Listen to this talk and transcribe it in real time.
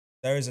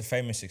There is a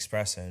famous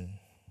expression,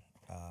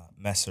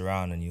 mess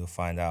around and you'll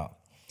find out.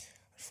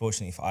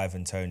 Fortunately for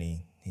Ivan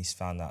Tony, he's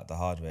found out the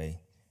hard way.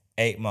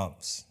 8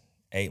 months,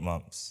 8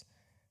 months.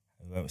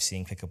 We won't be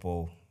seeing kick a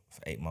ball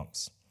for 8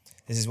 months.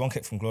 This is One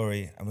Kick from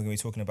Glory, and we're going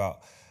to be talking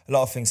about a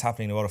lot of things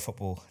happening in the world of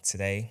football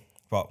today,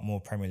 but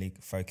more Premier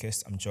League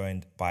focused. I'm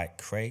joined by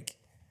Craig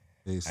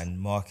Peace. and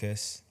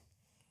Marcus.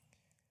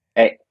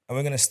 Hey, And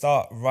we're going to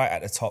start right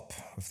at the top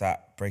with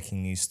that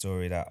breaking news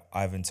story that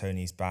Ivan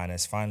Tony's ban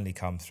has finally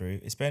come through.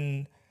 We've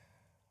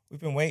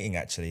been waiting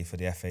actually for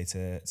the FA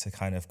to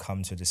kind of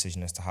come to a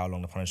decision as to how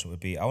long the punishment would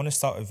be. I want to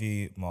start with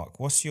you, Mark.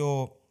 What's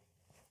your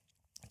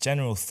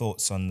general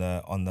thoughts on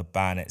the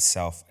ban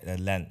itself, the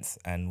length,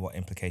 and what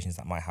implications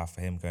that might have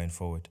for him going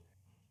forward?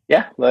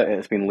 yeah, look,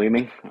 it's been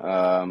looming.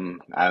 I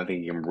don't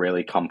think you can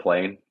really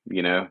complain.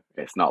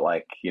 It's not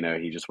like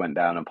he just went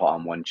down and put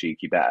on one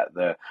cheeky bet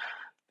at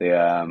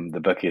the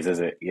bookies, is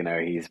it?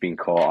 He's been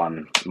caught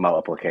on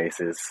multiple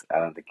cases. I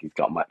don't think he's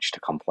got much to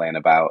complain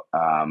about.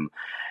 I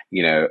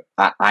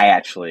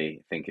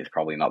actually think it's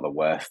probably not the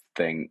worst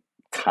thing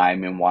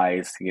timing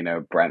wise.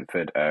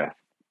 Brentford are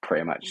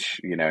pretty much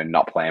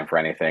not playing for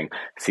anything.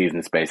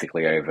 Season's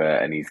basically over,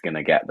 and he's going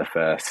to get the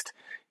first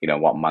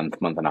what month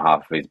and a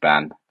half of his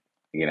ban.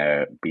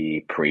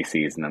 Be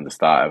pre-season and the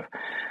start of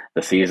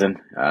the season.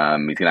 He's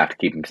going to have to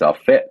keep himself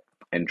fit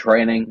in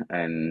training,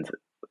 and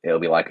it'll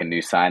be like a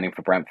new signing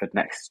for Brentford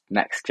next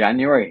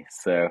January.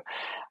 So,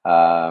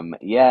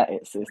 yeah,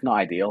 it's not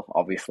ideal.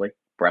 Obviously,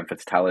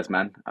 Brentford's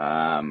talisman,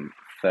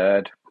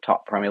 third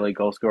top Premier League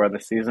goal scorer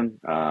this season.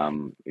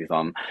 He's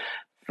on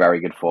very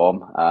good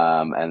form,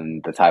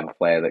 and the type of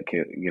player that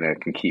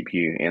can keep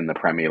you in the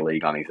Premier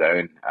League on his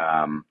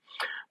own.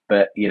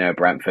 But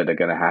Brentford are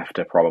going to have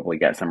to probably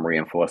get some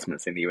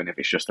reinforcements in, even if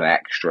it's just an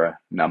extra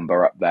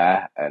number up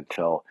there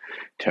until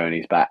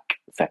Tony's back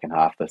second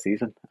half of the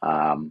season.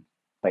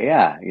 But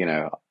yeah,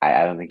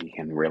 I don't think you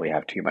can really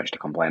have too much to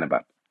complain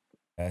about.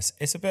 Yes,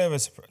 it's a bit of a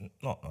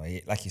not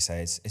like you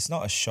say. It's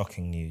not a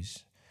shocking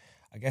news.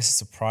 I guess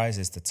the surprise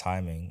is the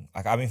timing.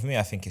 Like, I mean, for me,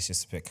 I think it's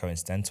just a bit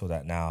coincidental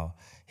that now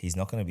he's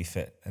not going to be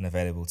fit and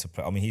available to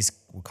play. I mean, he's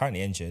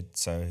currently injured,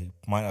 so he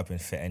might not have been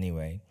fit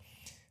anyway.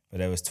 But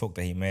there was talk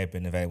that he may have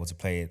been available to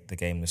play the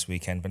game this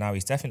weekend. But now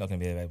he's definitely not going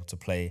to be able to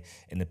play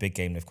in the big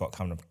game they've got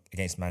coming up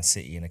against Man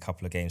City in a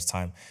couple of games'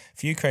 time.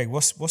 For you, Craig,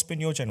 what's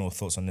been your general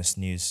thoughts on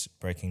this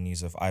breaking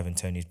news of Ivan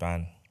Toney's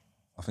ban?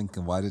 I'm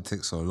thinking why did it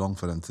take so long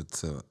for them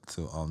to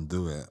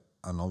do it?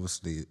 And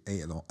obviously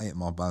 8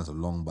 month ban is a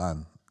long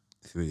ban.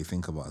 If you really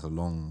think about it, it's a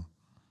long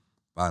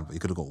ban, but you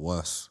could have got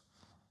worse.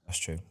 That's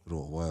true. Could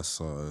have got worse.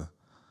 So,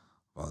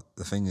 but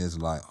the thing is,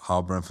 like,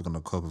 how Brentford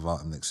gonna cope without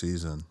him next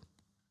season?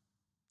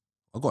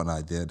 I've got an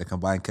idea. They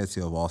can buy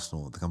Nketiah of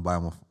Arsenal. They can buy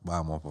him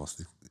off us.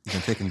 You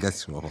can take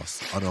Nketiah off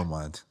us. I don't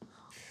mind.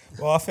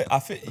 Well, I think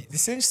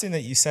it's interesting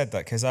that you said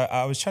that because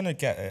I was trying to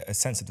get a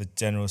sense of the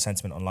general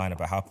sentiment online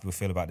about how people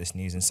feel about this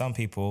news, and some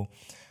people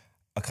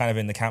are kind of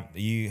in the camp that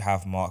you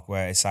have, Mark,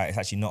 where it's like it's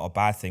actually not a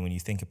bad thing when you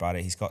think about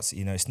it. He's got,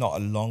 it's not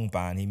a long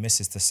ban. He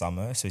misses the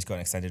summer, so he's got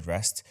an extended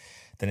rest.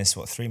 Then it's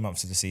 3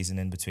 months of the season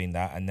in between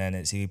that, and then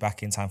he'll be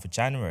back in time for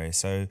January.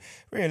 So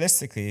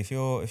realistically, if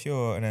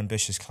you're an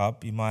ambitious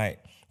club, you might,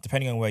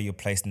 depending on where you're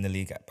placed in the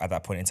league at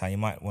that point in time, you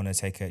might want to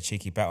take a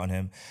cheeky bet on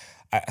him.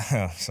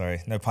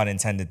 Sorry, no pun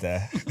intended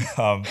there.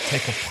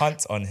 Take a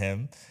punt on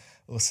him.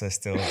 Also,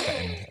 still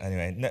betting.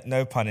 Anyway,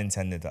 no pun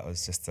intended. That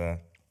was just a.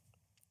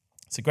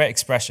 It's a great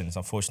expression. It's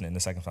unfortunate in the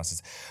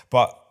circumstances,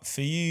 but for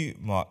you,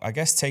 Mark, I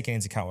guess taking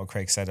into account what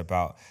Craig said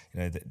about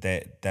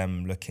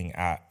them looking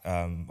at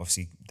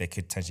obviously they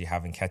could potentially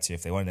have Nketiah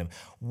if they wanted him.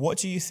 What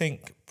do you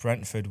think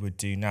Brentford would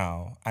do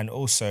now? And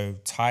also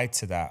tied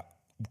to that,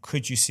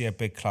 could you see a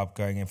big club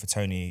going in for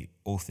Tony,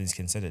 all things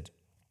considered?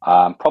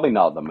 Probably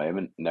not at the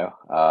moment, no.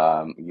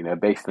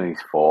 Based on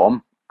his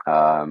form,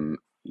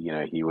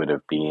 he would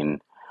have been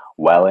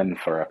well in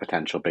for a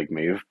potential big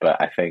move. But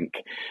I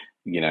think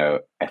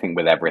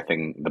with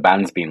everything, the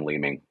ban's been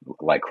looming,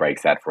 like Craig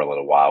said, for a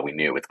little while. We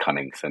knew it was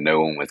coming, so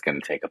no one was going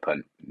to take a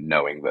punt,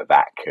 knowing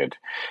that could,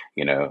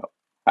 you know,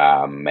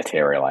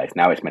 materialize.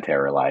 Now it's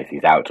materialized.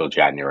 He's out till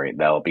January.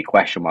 There'll be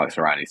question marks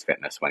around his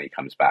fitness when he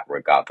comes back,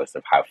 regardless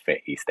of how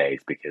fit he stays,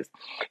 because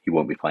he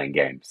won't be playing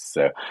games.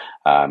 So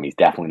he's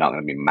definitely not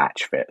going to be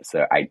match fit.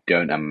 So I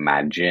don't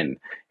imagine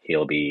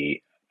he'll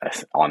be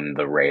on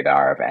the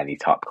radar of any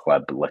top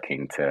club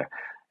looking to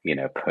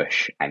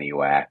push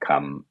anywhere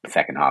come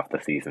second half of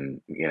the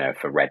season,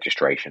 for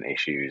registration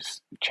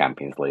issues,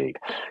 Champions League,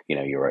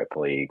 Europa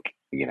League,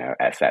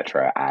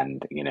 etc.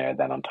 And,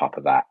 then on top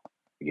of that,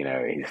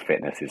 his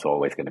fitness is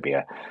always going to be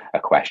a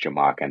question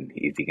mark, and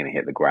is he going to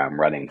hit the ground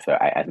running? So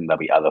I think there'll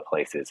be other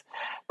places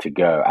to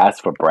go. As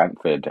for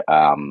Brentford,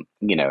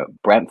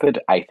 Brentford,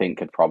 I think,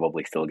 could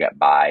probably still get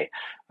by,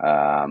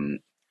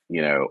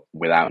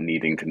 without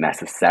needing to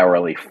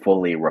necessarily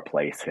fully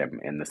replace him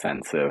in the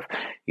sense of,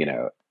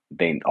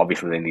 they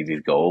need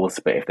his goals,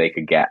 but if they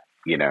could get,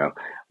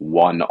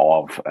 one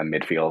of a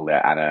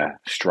midfielder and a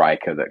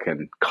striker that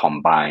can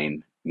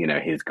combine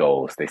his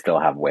goals. They still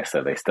have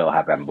Wissa, they still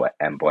have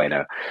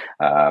Mbueno.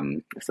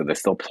 So there's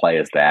still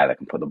players there that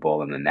can put the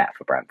ball in the net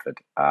for Brentford.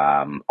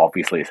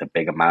 Obviously, it's a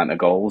big amount of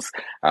goals,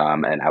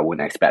 and I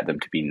wouldn't expect them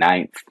to be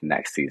ninth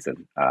next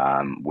season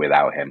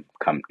without him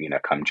come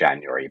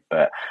January.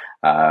 But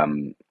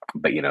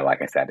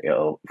like I said,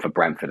 it'll for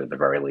Brentford at the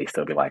very least,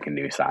 it'll be like a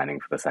new signing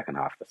for the second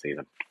half of the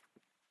season.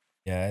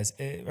 Yeah,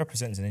 it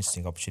represents an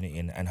interesting opportunity,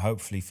 and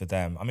hopefully for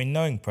them. I mean,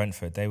 knowing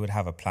Brentford, they would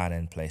have a plan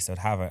in place. They would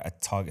have a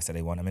targets that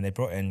they want. I mean, they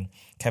brought in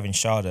Kevin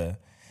Schade,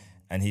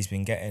 and he's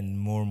been getting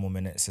more and more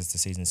minutes as the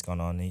season's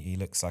gone on. He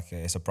looks like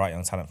it's a bright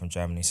young talent from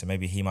Germany, so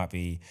maybe he might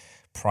be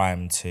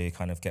primed to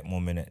kind of get more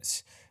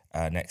minutes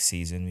next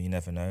season. You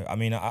never know. I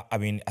mean,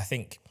 I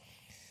think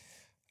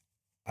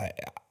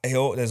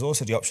there's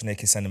also the option they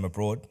could send him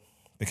abroad,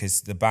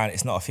 because the ban,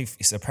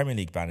 it's a Premier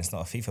League ban, it's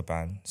not a FIFA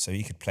ban, so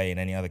you could play in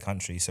any other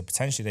country. So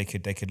potentially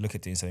they could look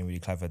at doing something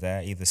really clever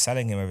there, either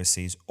selling him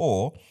overseas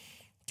or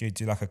do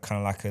like a kind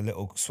of like a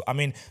little. I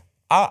mean,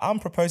 I'm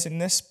proposing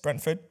this,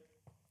 Brentford.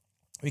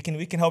 We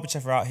can help each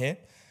other out here.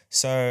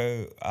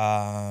 So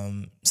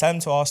sell him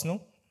to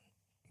Arsenal.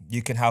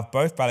 You can have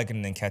both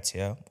Balogun and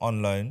Nketiah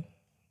on loan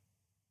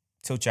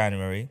till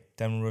January.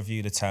 Then we'll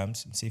review the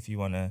terms and see if you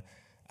want to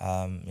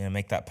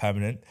make that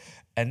permanent,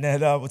 and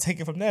then we'll take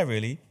it from there.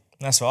 Really.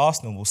 And that's for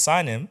Arsenal. We'll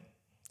sign him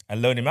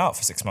and loan him out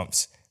for 6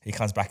 months. He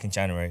comes back in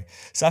January.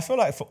 So I feel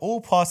like for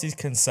all parties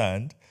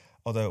concerned,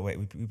 although, wait,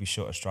 we'd be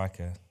short a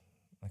striker.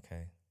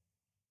 Okay.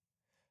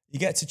 You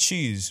get to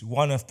choose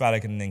one of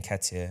Balogun and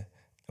Nketiah,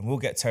 and we'll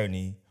get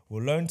Tony.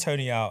 We'll loan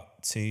Tony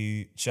out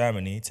to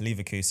Germany, to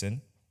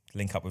Leverkusen,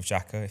 link up with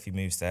Xhaka if he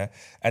moves there.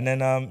 And then,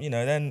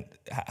 then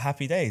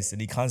happy days. And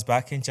he comes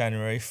back in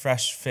January,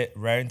 fresh, fit,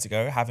 raring to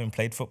go, having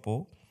played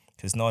football.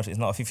 It's not a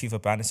FIFA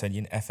ban, it's only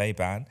an FA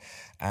ban,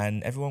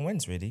 and everyone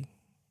wins really,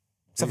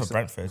 except for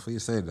Brentford. Before you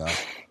say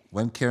that,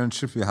 when Kieran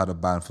Trippier had a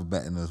ban for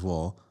betting as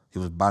well, he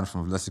was banned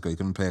from Atletico. He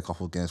couldn't play a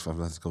couple of games for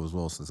Atletico as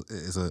well, so it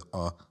is a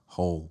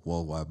whole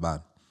worldwide ban.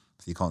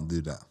 So you can't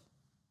do that.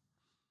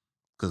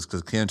 Because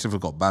Kieran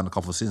Trippier got banned a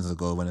couple of seasons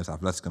ago when it was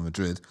Atletico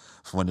Madrid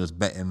for when he was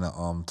betting at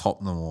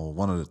Tottenham or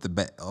one of the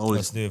bet.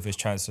 That's to do with his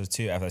transfer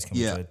to Atletico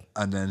Madrid.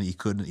 Yeah, and then he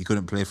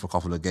couldn't play for a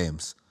couple of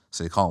games.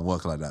 So it can't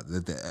work like that.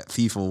 The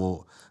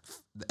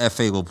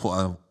FA will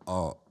put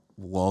a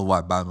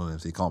worldwide ban on him,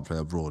 so he can't play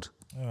abroad.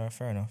 All right,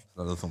 fair enough.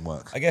 That doesn't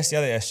work. I guess the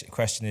other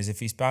question is, if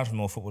he's banned from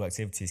all football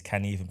activities,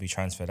 can he even be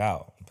transferred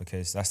out?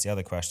 Because that's the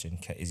other question.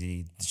 Is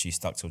she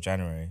stuck till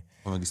January?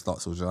 I think he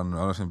starts till January.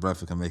 I don't think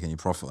Brentford can make any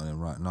profit on him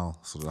right now,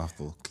 so they'll have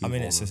to keep. I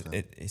mean,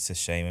 it's a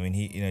shame. I mean,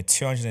 he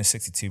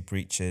 262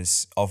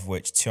 breaches, of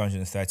which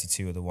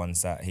 232 are the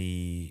ones that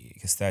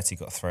because 30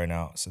 got thrown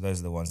out. So those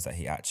are the ones that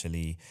he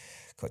actually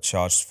got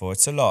charged for.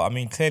 It's a lot. I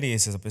mean, clearly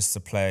this is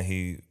a player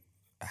who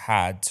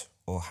had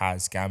or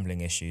has gambling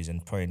issues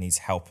and probably needs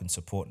help and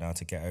support now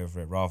to get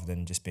over it, rather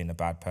than just being a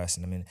bad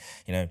person. I mean,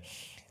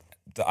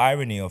 the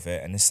irony of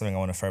it, and this is something I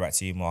want to throw back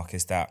to you, Mark,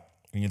 is that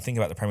when you think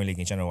about the Premier League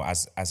in general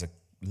as a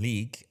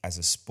league, as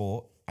a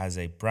sport, as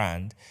a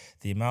brand,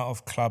 the amount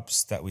of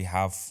clubs that we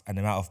have and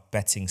the amount of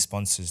betting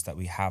sponsors that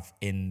we have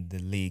in the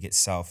league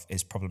itself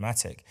is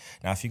problematic.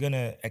 Now, if you're going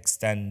to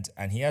extend,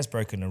 and he has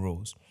broken the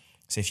rules,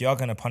 so if you are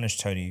going to punish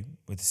Tony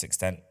with this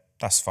extent,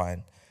 that's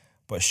fine.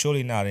 But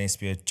surely now there needs to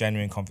be a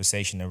genuine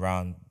conversation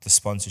around the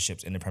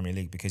sponsorships in the Premier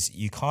League, because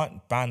you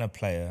can't ban a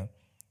player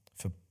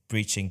for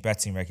breaching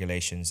betting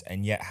regulations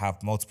and yet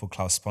have multiple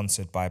clubs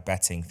sponsored by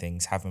betting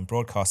things, having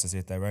broadcasters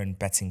with their own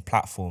betting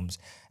platforms,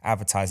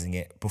 advertising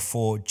it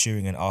before,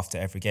 during and after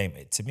every game.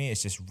 To me,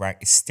 it's just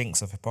it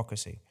stinks of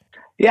hypocrisy.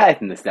 Yeah, I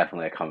think there's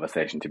definitely a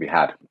conversation to be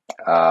had.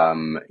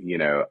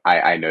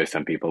 I know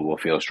some people will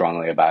feel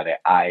strongly about it.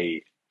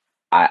 I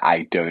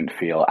don't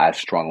feel as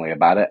strongly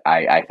about it.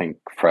 I think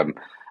from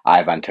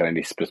Ivan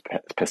Toney's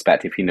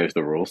perspective, he knows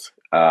the rules.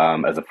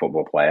 As a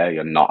football player,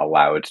 you're not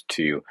allowed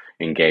to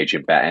engage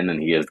in betting,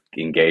 and he is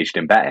engaged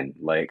in betting.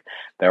 Like,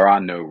 there are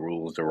no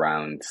rules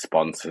around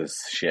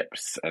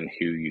sponsorships and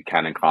who you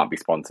can and can't be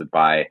sponsored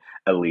by,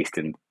 at least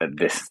at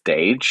this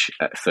stage.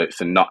 So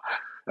not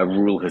a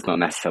rule has not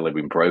necessarily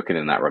been broken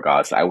in that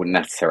regard. So I wouldn't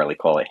necessarily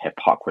call it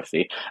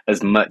hypocrisy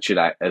as much as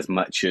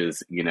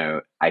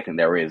I think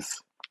there is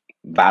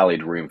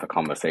valid room for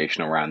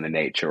conversation around the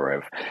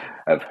nature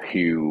of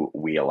who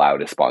we allow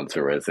to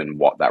sponsor us and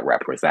what that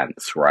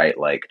represents, right?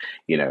 Like,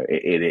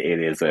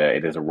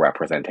 it is a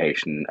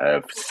representation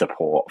of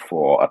support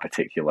for a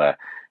particular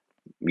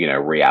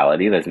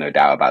reality. There's no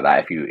doubt about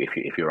that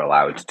if you're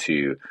allowed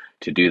to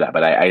do that.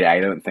 But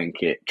I don't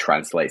think it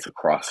translates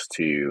across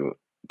to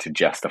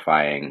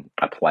justifying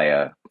a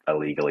player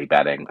illegally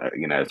betting.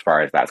 As far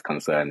as that's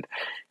concerned,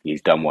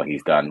 he's done what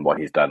he's done. What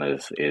he's done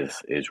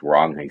is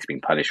wrong. He's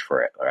been punished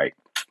for it, right?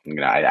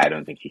 I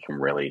don't think he can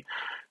really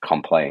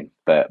complain.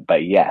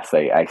 But yes,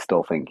 I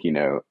still think,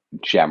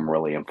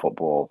 generally in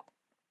football,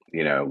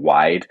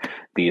 wide.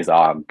 These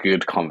are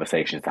good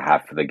conversations to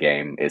have for the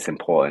game. It's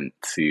important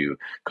to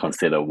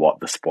consider what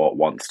the sport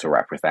wants to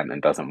represent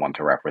and doesn't want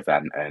to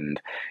represent,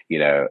 and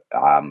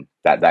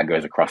that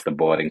goes across the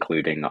board,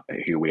 including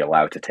who we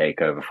allow to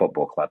take over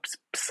football clubs.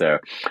 So,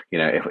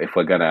 if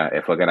we're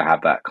gonna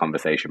have that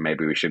conversation,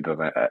 maybe we should have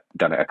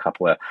done it a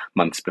couple of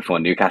months before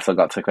Newcastle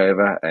got took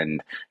over,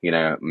 and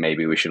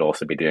maybe we should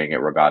also be doing it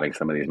regarding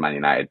some of these Man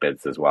United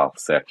bids as well.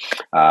 So,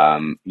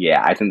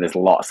 I think there's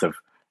lots of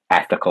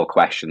ethical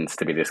questions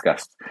to be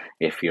discussed.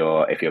 If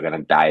you're going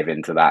to dive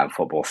into that, and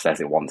football says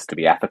it wants to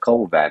be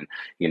ethical, then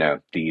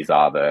these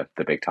are the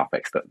big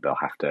topics that they'll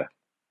have to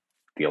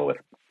deal with.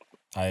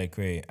 I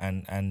agree,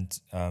 and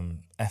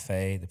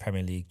FA, the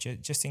Premier League,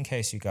 just in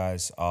case you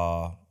guys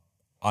are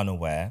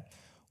unaware,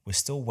 we're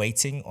still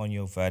waiting on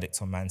your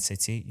verdict on Man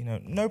City.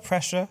 No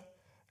pressure,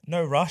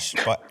 no rush,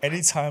 but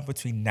any time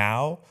between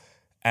now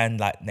and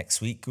like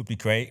next week would be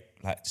great.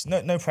 Like, just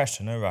no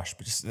pressure, no rush,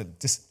 but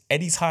just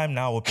any time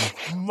now would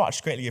be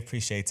much greatly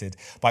appreciated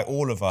by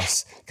all of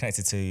us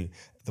connected to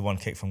the One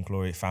Kick from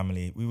Glory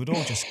family. We would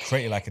all just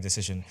create like a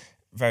decision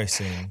very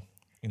soon.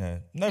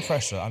 No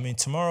pressure. I mean,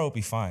 tomorrow will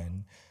be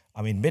fine.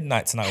 I mean,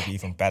 midnight tonight will be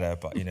even better.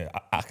 But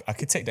I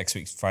could take next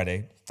week's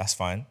Friday. That's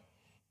fine.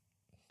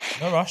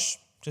 No rush.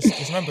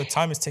 Just remember,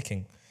 time is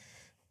ticking.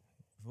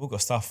 We've all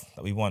got stuff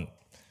that we want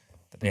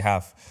that they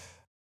have.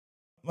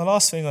 My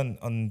last thing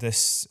on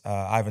this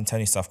Ivan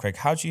Toney stuff, Craig,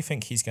 how do you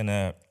think he's going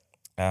to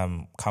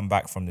come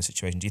back from the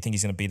situation? Do you think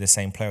he's going to be the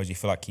same player, or do you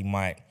feel like he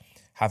might,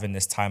 having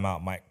this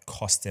timeout might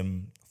cost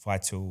him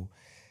vital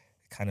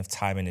kind of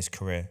time in his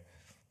career?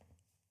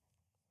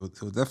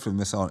 He'll definitely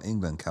miss out on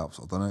England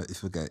caps. I don't know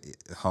if we get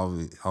how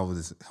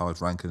his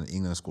ranking in the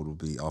England squad will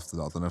be after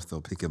that. I don't know if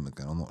they'll pick him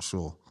again. I'm not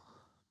sure,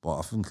 but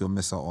I think he'll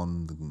miss out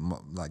on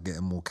like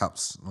getting more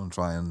caps and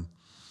trying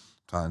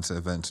to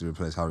eventually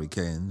replace Harry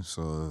Kane.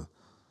 So.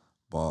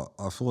 But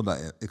I feel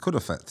that it could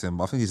affect him.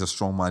 But I think he's a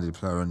strong-minded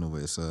player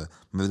anyway. So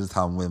maybe the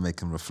time we'll make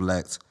him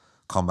reflect,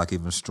 come back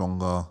even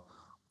stronger,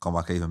 come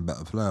back an even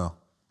better player.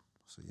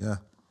 So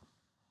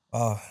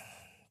yeah.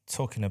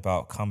 Talking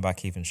about come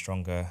back even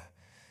stronger,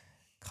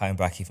 coming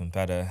back even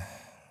better.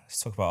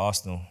 Let's talk about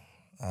Arsenal.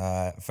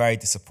 Very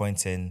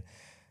disappointing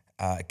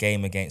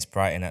game against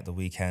Brighton at the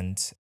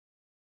weekend.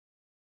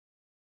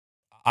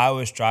 I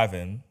was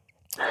driving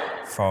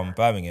from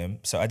Birmingham,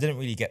 so I didn't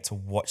really get to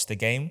watch the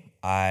game.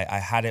 I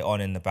had it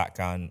on in the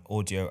background,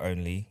 audio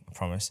only, I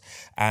promise.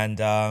 And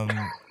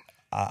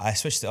I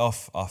switched it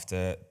off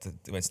after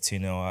it went to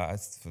 2-0. I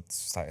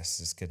was like, it's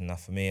just good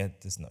enough for me.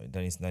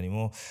 Don't need to know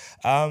anymore.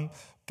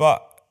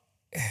 But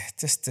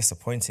just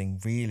disappointing,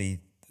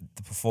 really,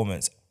 the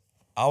performance.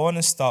 I want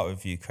to start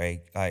with you,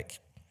 Craig. Like,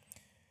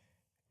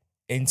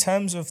 in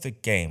terms of the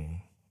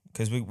game,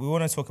 because we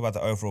want to talk about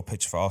the overall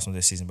picture for Arsenal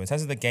this season, but in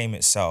terms of the game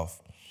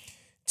itself,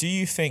 do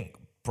you think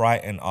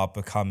Brighton are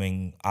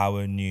becoming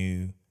our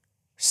new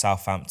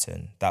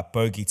Southampton, that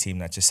bogey team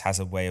that just has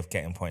a way of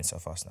getting points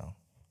off us now?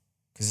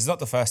 Because it's not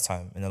the first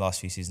time in the last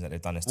few seasons that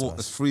they've done this to us.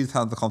 It's 3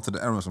 times they come to the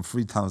Emirates and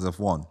 3 times they've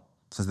won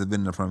since they've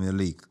been in the Premier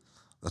League.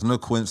 There's no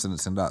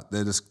coincidence in that.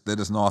 They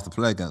just know how to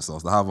play against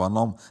us. They have our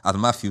number. As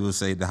Matthew would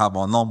say, they have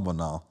our number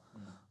now.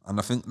 And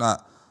I think that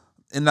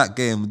in that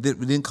game, we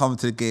didn't come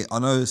into the game. I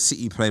know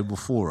City played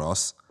before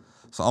us,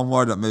 so I'm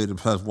worried that maybe the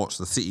players watched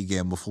the City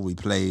game before we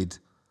played,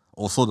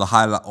 or saw the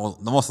highlight, or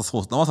they must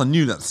have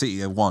knew that City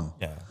had won.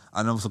 Yeah.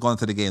 And they must have gone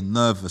into the game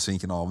nervous,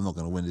 thinking, "Oh, I'm not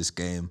going to win this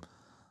game."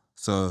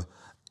 So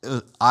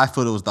I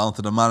thought it was down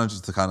to the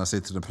managers to kind of say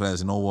to the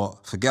players, "You know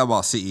what? Forget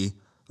about City.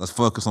 Let's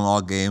focus on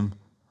our game.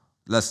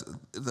 There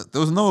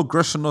was no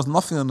aggression. There was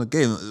nothing in the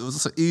game. It was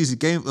just an easy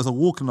game. It was a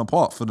walk in the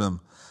park for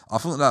them. I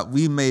think that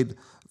we made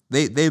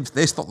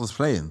they stopped us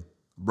playing.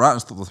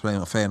 Brighton stopped us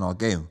playing our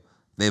game.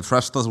 They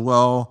pressed us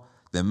well.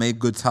 They made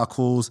good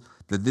tackles.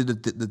 They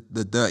did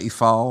the dirty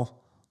foul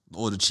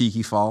or the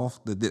cheeky foul.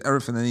 They did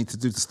everything they need to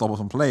do to stop us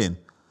from playing.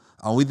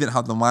 And we didn't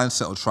have the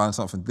mindset of trying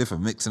something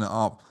different, mixing it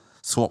up.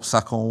 Swap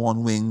Saka on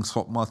one wing,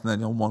 swap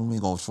Martinelli on one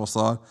wing, or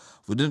Trossard.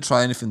 We didn't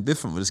try anything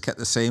different. We just kept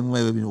the same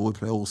way we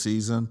play all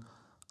season.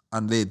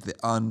 And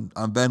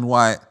Ben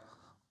White,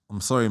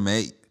 I'm sorry,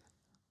 mate.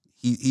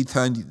 He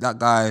turned that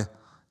guy.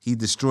 He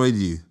destroyed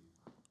you.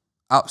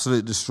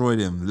 Absolutely destroyed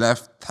him.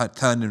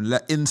 Turned him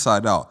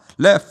inside out.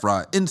 Left,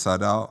 right,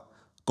 inside out.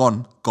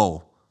 Gone,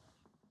 goal.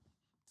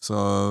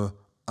 So,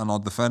 and our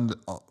defender,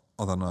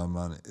 I don't know,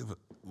 man.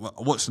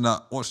 Watching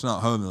that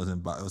at home,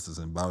 it was just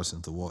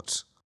embarrassing to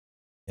watch.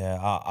 Yeah,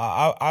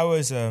 I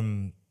was,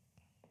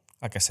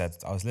 like I said,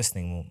 I was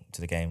listening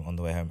to the game on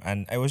the way home,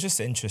 and it was just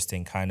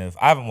interesting kind of,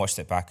 I haven't watched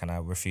it back and I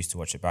refuse to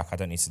watch it back. I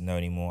don't need to know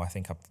anymore. I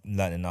think I've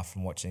learned enough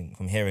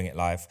from hearing it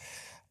live,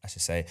 I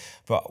should say.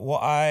 But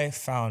what I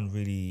found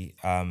really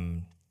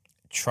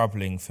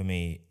troubling for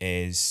me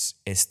is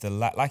the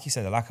like you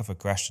said, the lack of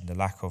aggression, the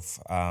lack of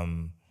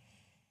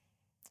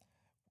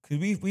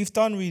because we've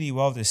done really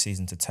well this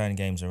season to turn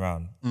games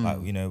around.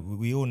 Like,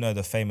 we all know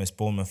the famous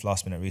Bournemouth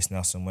last minute Reece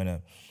Nelson winner,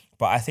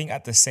 but I think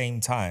at the same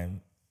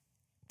time,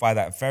 by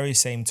that very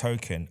same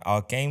token,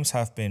 our games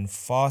have been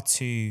far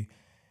too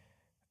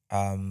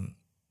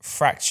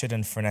fractured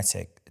and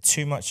frenetic.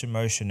 Too much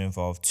emotion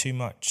involved. Too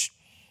much.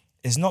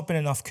 There's not been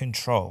enough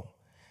control.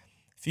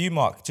 For you,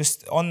 Mark,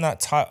 just on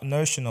that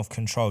notion of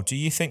control, do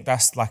you think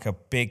that's like a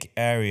big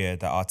area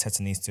that Arteta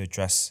needs to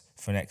address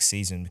for next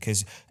season?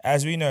 Because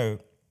as we know,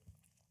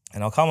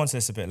 and I'll come on to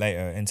this a bit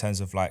later in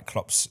terms of like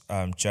Klopp's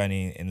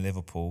journey in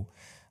Liverpool,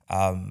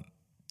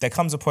 there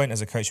comes a point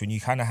as a coach when you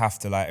kind of have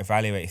to like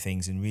evaluate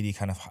things and really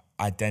kind of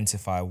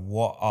identify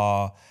what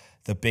are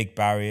the big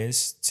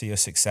barriers to your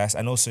success,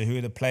 and also who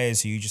are the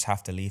players who you just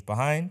have to leave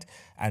behind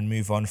and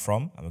move on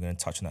from. And we're going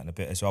to touch on that in a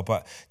bit as well.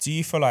 But do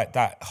you feel like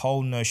that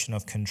whole notion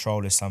of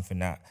control is something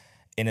that,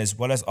 in as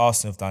well as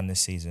Arsenal have done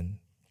this season,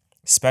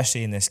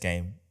 especially in this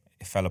game,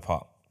 it fell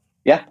apart?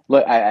 Yeah,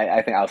 look,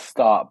 I think I'll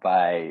start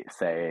by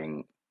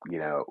saying,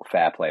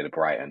 fair play to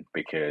Brighton,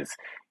 because,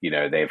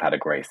 they've had a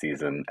great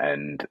season,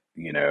 and,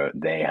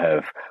 they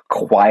have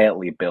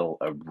quietly built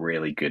a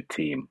really good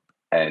team.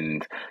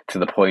 And to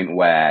the point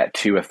where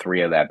 2 or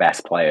 3 of their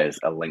best players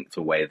are linked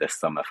away this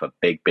summer for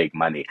big, big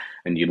money.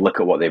 And you look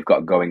at what they've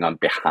got going on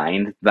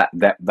behind that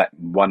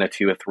 1 or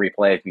 2 or 3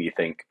 players, and you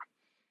think,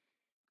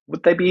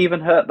 would they be even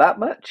hurt that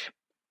much?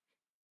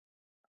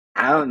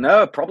 I don't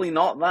know, probably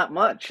not that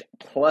much.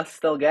 Plus,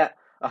 they'll get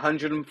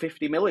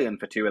 150 million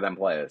for 2 of them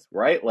players,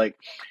 right? Like,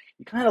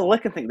 you kind of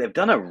look and think they've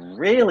done a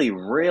really,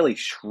 really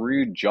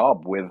shrewd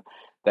job with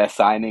their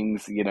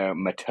signings.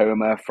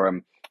 Matoma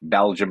from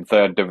Belgium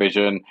third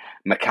division,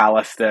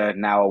 McAllister,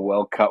 now a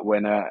World Cup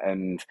winner,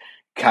 and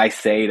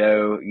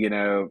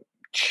Caicedo,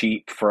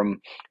 cheap from,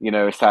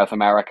 South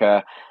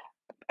America.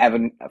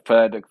 Evan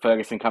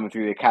Ferguson coming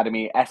through the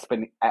academy. I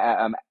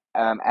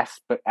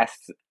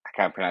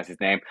can't pronounce his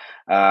name.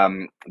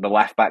 The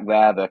left back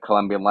there, the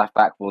Colombian left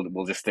back,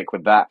 we'll just stick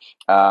with that.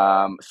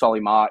 Solly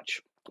March,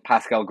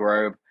 Pascal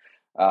Grobe.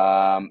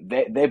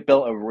 They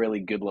built a really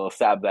good little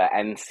setup there.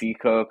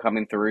 Enciso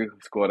coming through,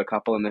 scored a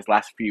couple in this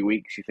last few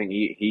weeks. You think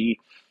he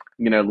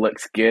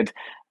looks good.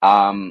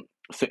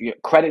 So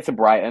credit to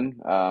Brighton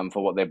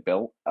for what they've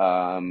built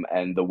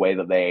and the way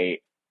that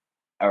they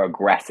are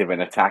aggressive in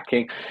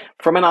attacking.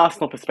 From an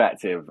Arsenal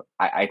perspective,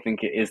 I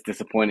think it is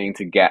disappointing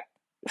to get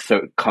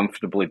so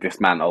comfortably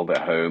dismantled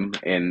at home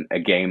in a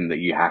game that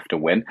you have to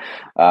win.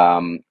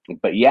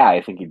 But yeah,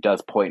 I think it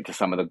does point to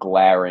some of the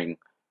glaring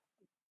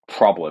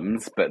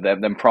problems, but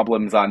then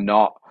problems are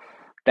not,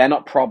 they're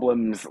not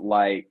problems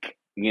like,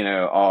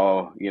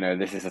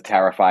 this is a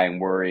terrifying,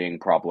 worrying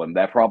problem.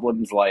 They're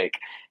problems like,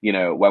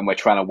 when we're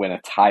trying to win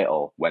a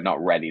title, we're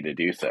not ready to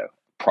do so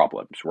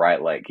problems,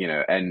 right? Like,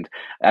 and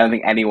I don't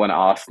think anyone at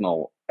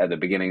Arsenal at the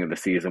beginning of the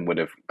season would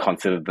have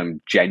considered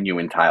them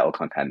genuine title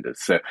contenders.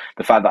 So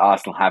the fact that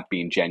Arsenal have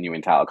been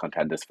genuine title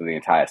contenders for the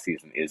entire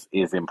season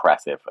is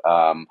impressive.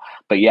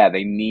 But yeah,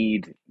 they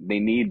need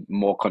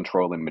more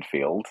control in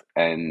midfield,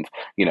 and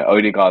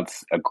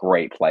Odegaard's a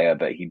great player,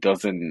 but he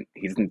doesn't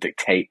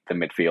dictate the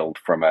midfield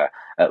from a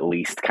at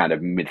least kind of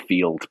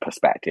midfield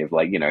perspective.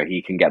 Like,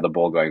 he can get the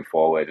ball going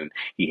forward and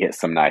he hits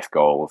some nice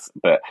goals,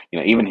 but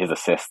even his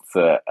assists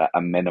are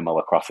minimal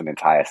across an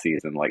entire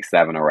season. Like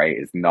 7 or 8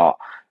 is not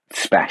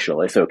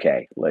special. It's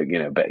okay, like,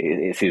 but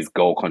it's his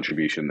goal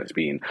contribution that's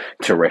been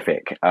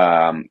terrific.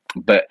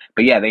 But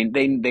yeah, they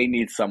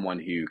need someone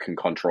who can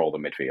control the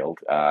midfield.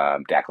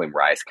 Declan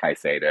Rice,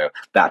 Caicedo,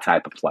 that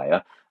type of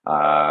player.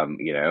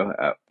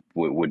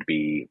 Would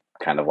be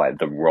kind of like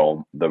the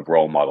role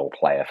model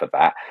player for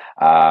that.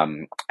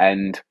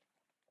 And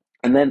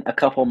then a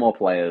couple more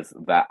players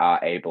that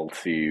are able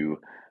to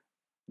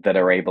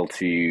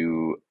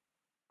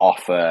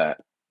offer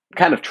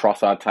kind of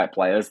Trossard type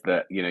players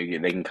that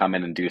they can come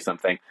in and do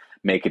something,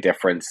 make a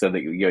difference, so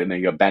that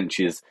your bench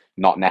is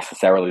not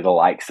necessarily the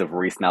likes of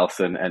Reece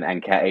Nelson and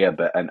Nketiah,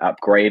 but an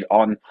upgrade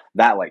on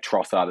that. Like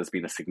Trossard has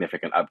been a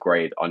significant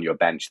upgrade on your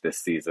bench this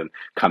season,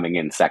 coming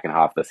in second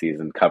half of the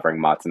season, covering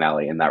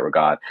Martinelli in that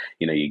regard.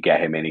 You get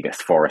him in, he gets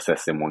 4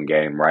 assists in one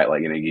game, right?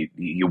 Like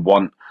you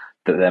want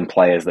then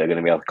players that are going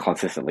to be able to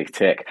consistently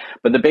tick.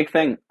 But the big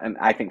thing, and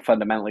I think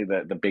fundamentally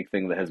the big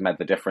thing that has made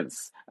the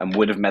difference and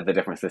would have made the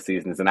difference this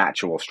season, is an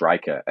actual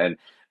striker. And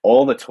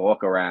all the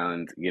talk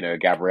around,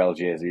 Gabriel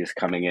Jesus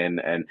coming in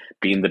and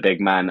being the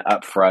big man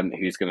up front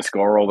who's going to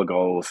score all the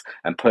goals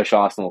and push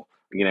Arsenal,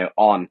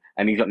 on,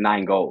 and he's got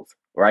 9 goals,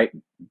 right?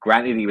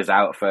 Granted, he was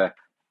out for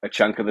a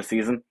chunk of the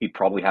season. He'd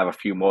probably have a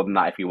few more than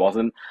that if he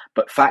wasn't.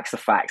 But facts are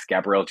facts.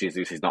 Gabriel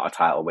Jesus is not a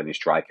title-winning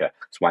striker.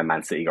 That's why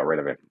Man City got rid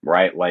of him,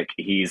 right? Like,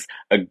 he's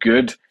a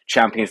good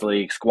Champions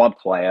League squad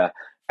player,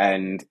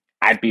 and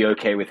I'd be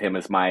okay with him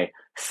as my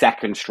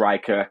second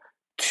striker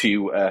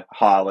to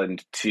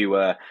Haaland,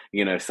 to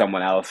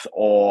someone else,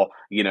 or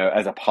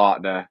as a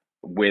partner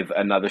with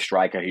another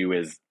striker who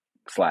is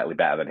slightly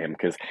better than him,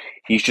 because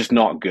he's just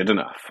not good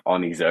enough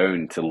on his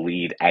own to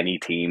lead any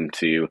team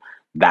to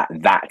that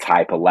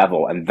type of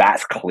level. And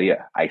that's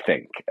clear. I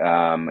think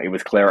it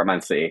was clear at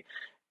Man City.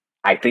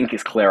 I think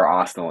it's clear at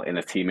Arsenal, in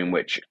a team in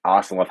which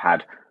Arsenal have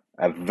had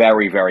a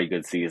very, very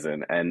good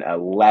season and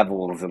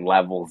levels and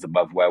levels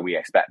above where we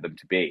expect them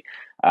to be.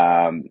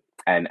 And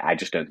I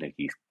just don't think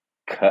he's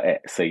cut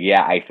it. So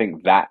yeah, I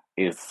think that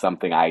is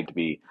something I'd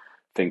be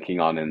thinking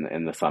on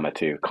in the summer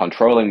too.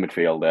 Controlling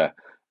midfielder,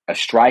 a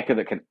striker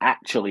that can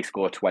actually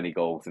score 20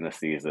 goals in a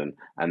season,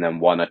 and then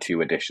one or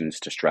two additions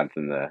to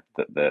strengthen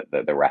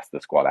the rest of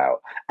the squad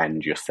out,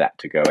 and you're set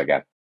to go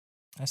again.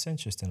 That's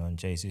interesting on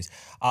Jesus.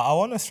 I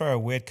want to throw a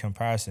weird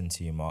comparison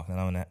to you, Mark, and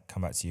I want to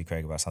come back to you,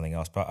 Craig, about something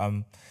else. But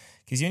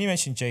because you only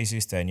mentioned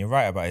Jesus there, and you're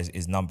right about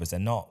his numbers. They're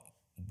not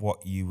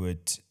what you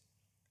would.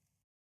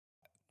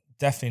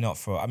 Definitely not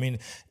for. I mean,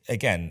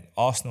 again,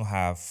 Arsenal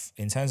have,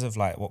 in terms of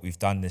like what we've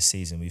done this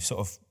season, we've sort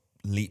of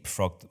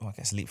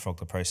leapfrogged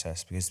the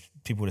process, because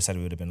people would have said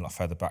we would have been a lot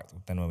further back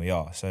than where we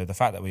are. So the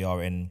fact that we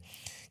are in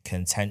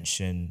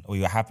contention, or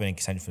we have been in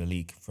contention for the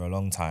league for a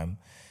long time,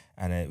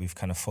 and we've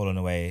kind of fallen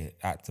away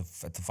at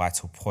the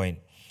vital point.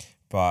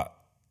 But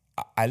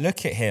I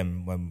look at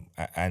him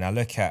and I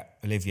look at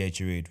Olivier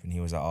Giroud when he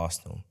was at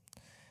Arsenal,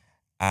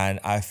 and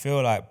I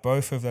feel like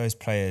both of those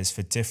players,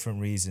 for different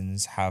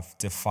reasons, have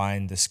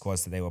defined the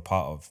squads that they were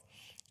part of.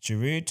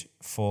 Giroud,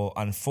 for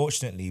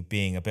unfortunately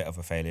being a bit of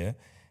a failure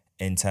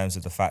in terms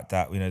of the fact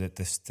that, that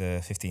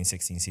the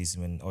 15-16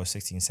 season or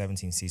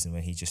 16-17 season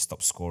when he just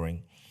stopped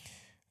scoring.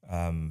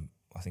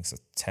 I think it's a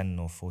 10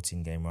 or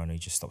 14 game run, he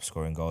just stopped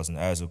scoring goals, and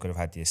Ozil could have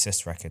had the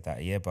assist record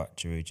that year, but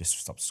Giroud just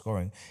stopped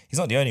scoring. He's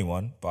not the only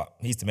one, but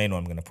he's the main one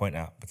I'm going to point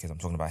out because I'm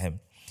talking about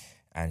him.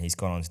 And he's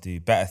gone on to do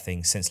better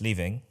things since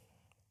leaving,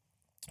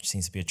 which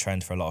seems to be a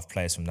trend for a lot of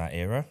players from that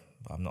era.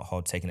 But I'm not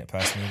taking it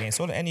personally against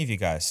any of you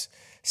guys.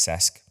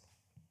 Cesc,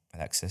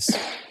 Alexis.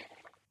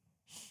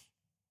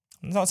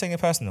 I'm not taking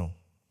it personal,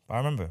 but I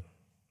remember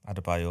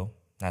Adebayor,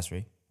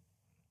 Nasri,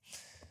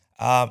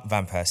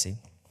 Van Persie.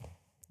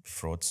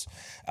 Frauds.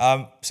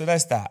 So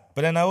there's that.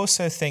 But then I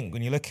also think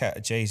when you look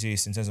at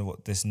Jesus in terms of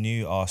what this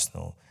new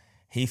Arsenal,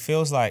 he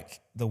feels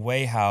like the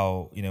way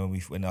how,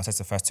 when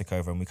Arteta first took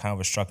over and we kind of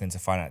were struggling to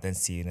find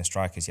identity in the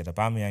strikers, you had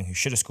Aubameyang, who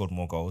should have scored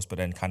more goals, but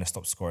then kind of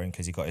stopped scoring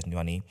because he got his new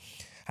money,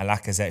 and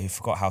Lacazette, who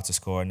forgot how to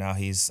score, and now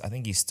I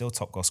think he's still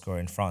top goal scorer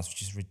in France,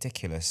 which is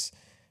ridiculous.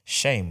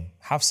 Shame.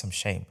 Have some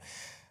shame.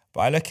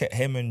 But I look at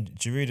him and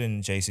Giroud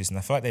and Jesus, and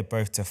I feel like they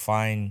both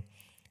define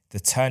the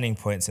turning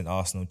points in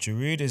Arsenal.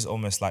 Giroud is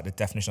almost like the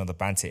definition of the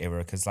Banter era,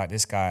 because like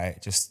this guy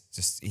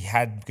just he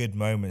had good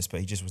moments, but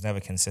he just was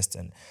never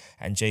consistent.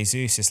 And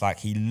Jesus is like,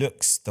 he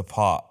looks the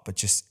part, but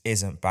just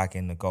isn't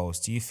bagging the goals.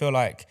 Do you feel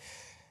like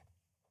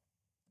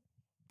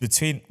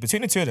between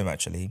the two of them,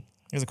 actually,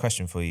 here's a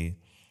question for you: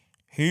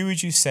 who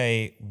would you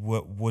say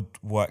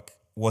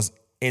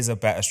is a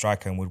better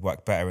striker and would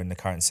work better in the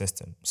current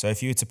system? So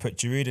if you were to put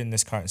Giroud in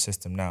this current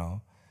system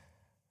now,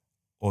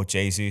 or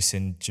Jesus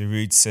in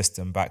Giroud's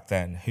system back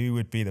then, who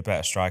would be the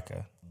better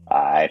striker?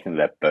 I think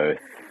they're both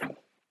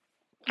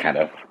kind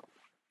of,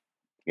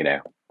 you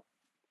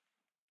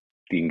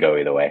can go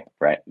either way,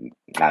 right?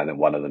 And then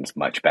one of them's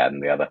much better than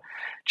the other.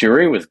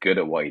 Giroud was good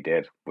at what he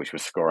did, which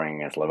was scoring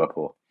against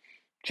Liverpool.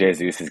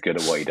 Jesus is good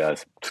at what he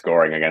does,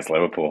 scoring against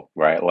Liverpool,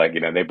 right? Like,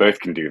 they both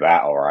can do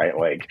that, all right?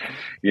 Like,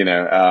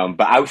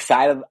 but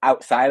outside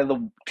of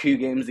the 2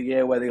 games a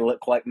year where they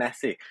look like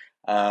Messi,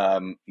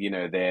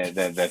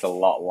 there's a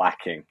lot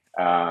lacking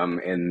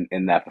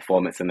in their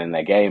performance and in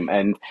their game,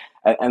 and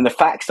the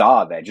facts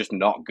are they're just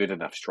not good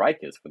enough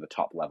strikers for the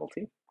top level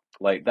team.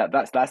 Like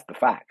that's the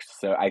facts.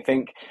 So I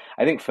think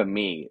for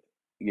me,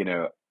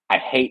 I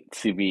hate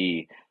to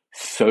be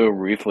so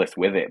ruthless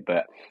with it,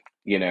 but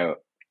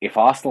if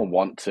Arsenal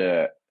want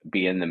to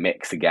be in the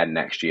mix again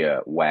next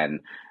year, when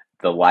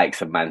the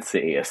likes of Man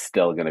City are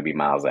still going to be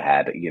miles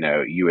ahead,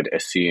 you would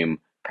assume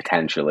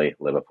potentially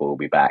Liverpool will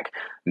be back.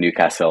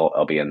 Newcastle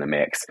will be in the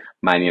mix.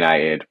 Man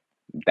United,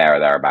 there or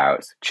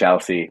thereabouts.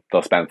 Chelsea,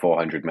 they'll spend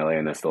 400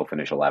 million and still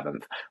finish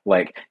 11th.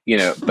 Like,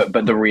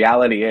 but the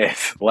reality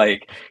is,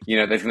 like,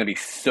 there's going to be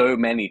so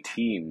many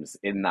teams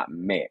in that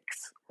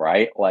mix,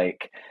 right?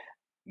 Like,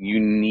 you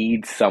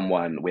need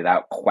someone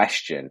without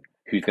question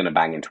who's going to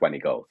bang in 20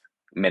 goals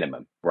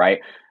minimum, right?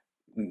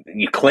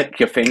 You click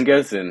your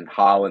fingers and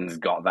Haaland's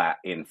got that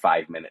in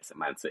 5 minutes at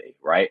Man City,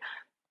 right?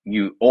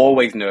 You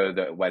always know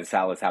that when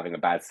Salah's having a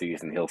bad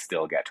season, he'll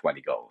still get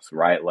 20 goals,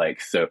 right? Like,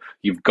 so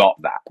you've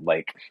got that,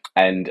 like,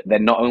 and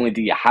then not only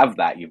do you have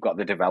that, you've got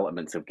the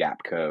developments of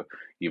Gapco,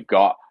 you've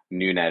got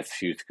Nunez,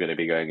 who's going to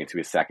be going into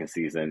his second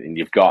season, and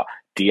you've got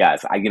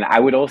Diaz. I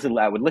would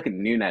look at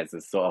Nunez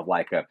as sort of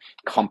like a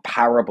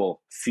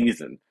comparable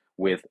season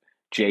with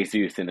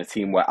Jesus in a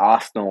team where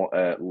Arsenal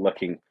are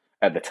looking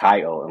at the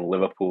title and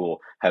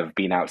Liverpool have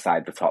been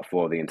outside the top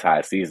 4 the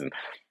entire season.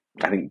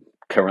 I think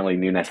currently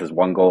Nunez has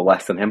 1 goal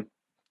less than him,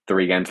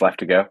 3 games left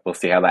to go. We'll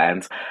see how that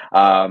ends.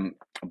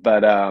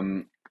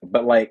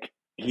 But like,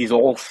 he's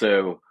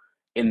also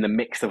in the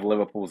mix of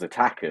Liverpool's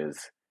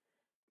attackers,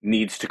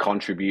 needs to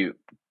contribute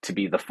to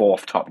be the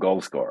 4th top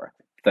goal scorer,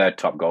 3rd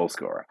top goal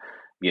scorer.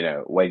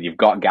 When you've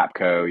got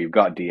Gapco, you've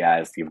got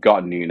Diaz, you've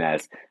got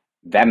Nunez,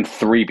 them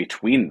 3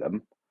 between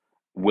them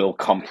will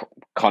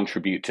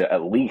contribute to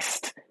at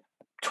least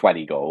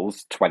 20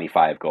 goals,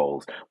 25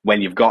 goals,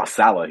 when you've got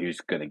Salah, who's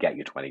going to get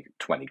you 20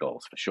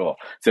 goals for sure.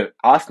 So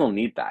Arsenal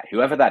need that.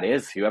 Whoever that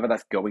is, whoever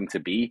that's going to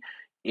be,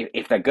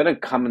 if they're going to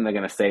come and they're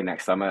going to say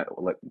next summer,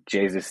 look,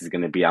 Jesus is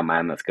going to be our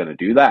man that's going to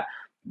do that,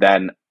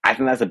 then I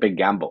think that's a big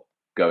gamble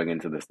going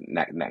into this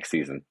next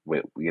season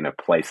with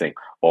placing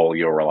all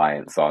your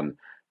reliance on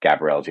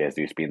Gabriel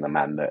Jesus being the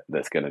man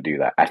that's going to do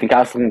that. I think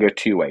Arsenal can go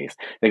two ways.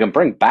 They can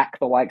bring back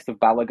the likes of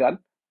Balogun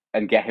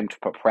and get him to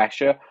put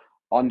pressure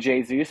on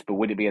Jesus, but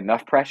would it be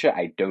enough pressure?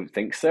 I don't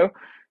think so.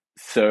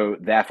 So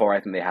therefore, I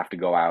think they have to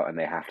go out and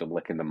they have to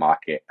look in the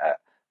market at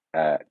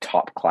a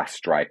top class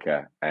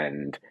striker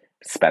and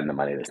spend the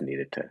money that's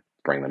needed to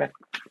bring them in.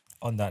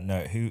 On that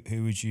note,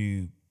 who would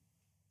you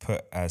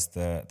put as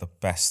the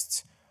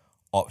best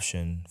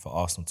option for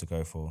Arsenal to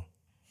go for?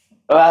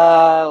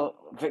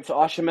 Victor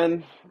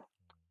Osimhen,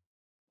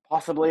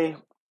 possibly.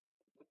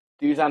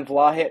 Dusan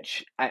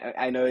Vlahovic,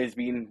 I know he's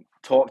been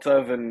talked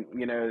of and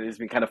he's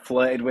been kind of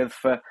flirted with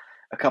for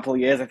a couple of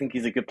years. I think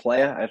he's a good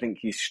player. I think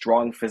he's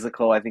strong,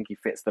 physical. I think he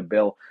fits the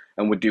bill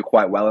and would do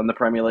quite well in the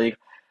Premier League.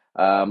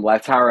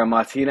 Lautaro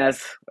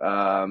Martinez,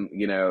 out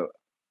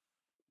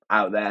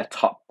there,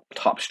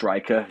 top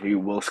striker who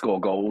will score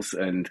goals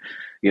and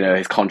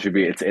has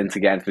contributed to Inter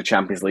getting to the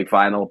Champions League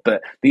final.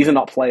 But these are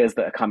not players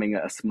that are coming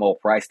at a small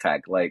price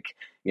tag. Like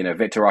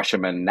Victor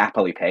Osimhen,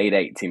 Napoli paid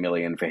 80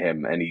 million for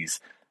him, and he's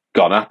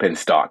gone up in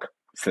stock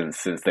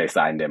since they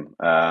signed him.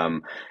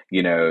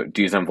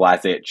 Dusan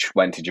Vlasic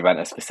went to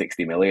Juventus for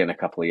 60 million a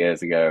couple of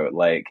years ago.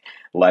 Like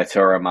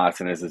Lautaro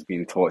Martinez has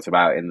been talked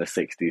about in the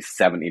 60s,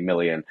 70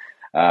 million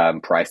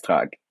price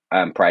tag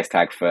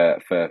for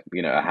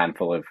a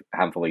handful of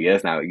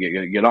years now.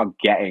 You're not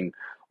getting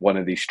one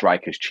of these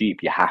strikers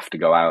cheap. You have to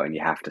go out and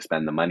you have to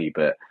spend the money.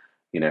 But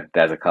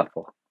there's a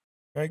couple.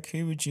 Greg,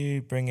 who would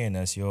you bring in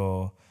as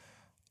your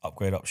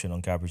upgrade option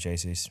on Gabriel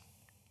Jesus?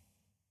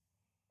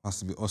 Has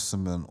to be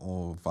Osimhen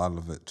or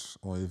Vlahovic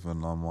or even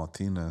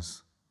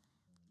Martinez.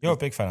 You're a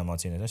big fan of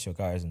Martinez. That's your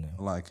guy, isn't it?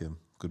 I like him.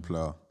 Good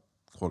player.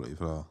 Quality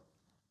player.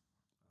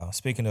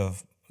 Speaking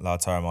of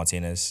Lautaro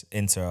Martinez,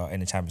 Inter are in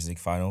the Champions League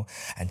final,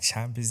 and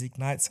Champions League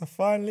nights are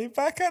finally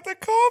back at the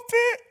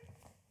carpet.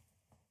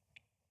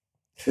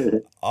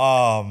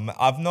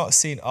 I've not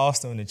seen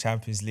Arsenal in the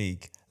Champions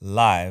League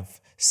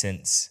live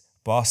since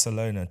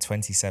Barcelona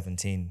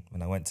 2017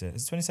 when I went to...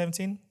 Is it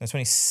 2017? No,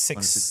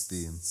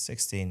 2016.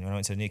 16 when I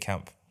went to the new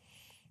camp.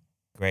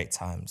 Great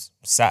times.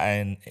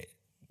 Sat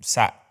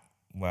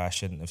where I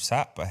shouldn't have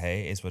sat, but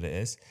hey, it is what it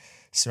is.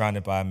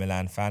 Surrounded by a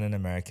Milan fan and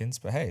Americans,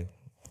 but hey,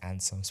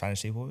 and some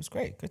Spanish people. It was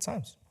great. Good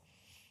times.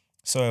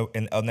 So,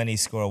 and then he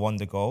scored a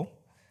wonder goal,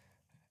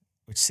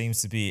 which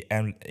seems to be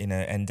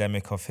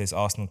endemic of his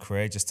Arsenal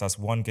career. Just does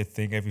one good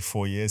thing every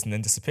 4 years and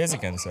then disappears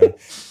again. So,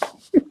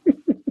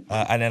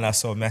 and then I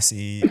saw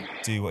Messi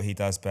do what he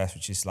does best,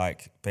 which is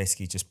like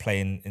basically just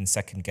playing in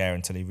second gear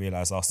until he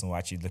realised Arsenal were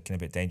actually looking a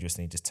bit dangerous,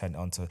 and he just turned it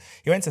on to...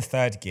 He went to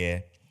third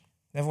gear,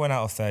 never went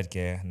out of third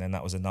gear, and then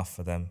that was enough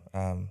for them.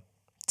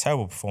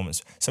 Terrible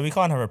performance. So we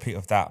can't have a repeat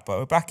of that, but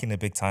we're back in the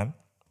big time.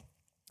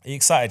 Are you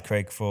excited,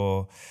 Craig,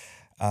 for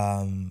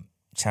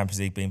Champions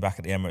League being back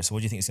at the Emirates? So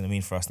what do you think it's going to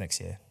mean for us next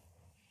year?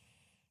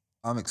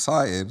 I'm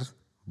excited,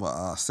 but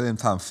at the same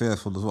time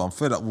fearful as well. I'm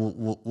feared that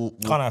we'll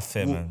can't have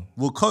fear, man.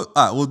 We'll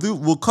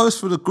coast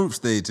through the group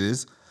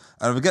stages,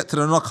 and if we get to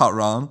the knockout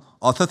round,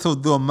 Arteta will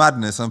do a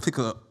madness and pick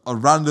a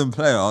random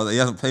player that he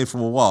hasn't played for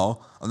a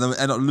while, and then we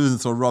end up losing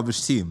to a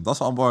rubbish team.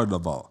 That's what I'm worried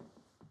about.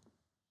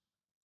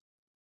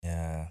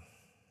 Yeah,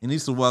 he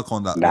needs to work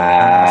on that. Nah.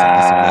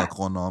 He needs to work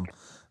on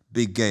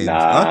big games.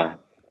 Nah. Huh?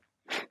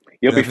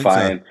 You'll be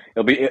fine.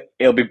 So?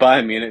 It'll be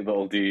Bayern Munich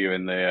that'll do you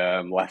in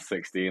the last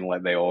 16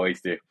 like they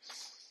always do.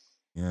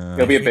 Yeah.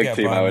 It'll be a big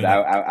team,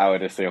 I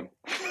would assume.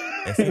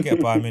 If we get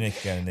Bayern Munich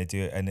again and they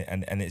do it,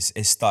 and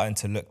it's starting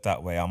to look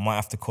that way, I might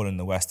have to call in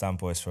the West Ham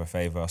boys for a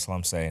favour. That's what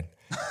I'm saying.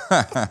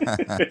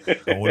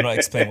 I will not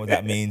explain what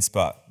that means,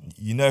 but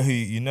you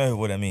know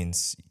what it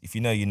means. If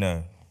you know, you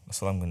know.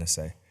 That's what I'm going to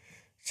say.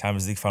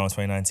 Champions League final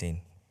 2019.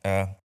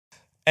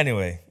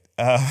 Anyway.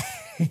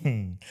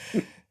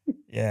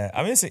 Yeah,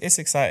 I mean, it's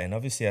exciting.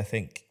 Obviously, I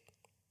think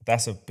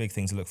that's a big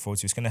thing to look forward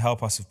to. It's going to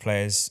help us with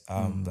players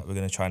that we're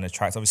going to try and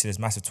attract. Obviously, there's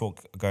massive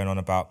talk going on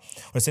about...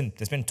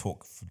 there's been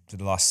talk for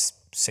the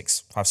last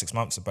 5-6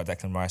 months about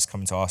Declan Rice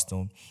coming to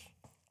Arsenal.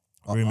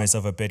 Rumours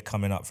of a bid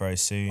coming up very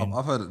soon.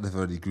 I've heard that they've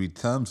already agreed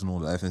terms and all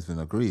that. Everything's been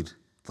agreed.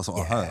 That's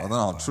what I heard. I don't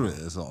know how true it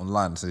is.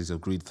 Online it says he's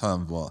agreed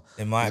terms, but...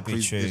 It might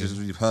be true. It's just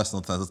really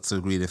personal terms to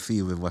agree the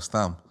fee with West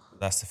Ham.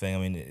 That's the thing. I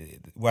mean,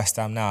 West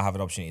Ham now have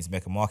an opportunity to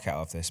make a market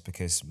out of this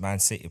because Man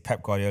City,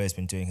 Pep Guardiola has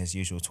been doing his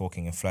usual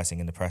talking and flirting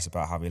in the press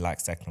about how he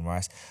likes Declan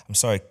Rice. I'm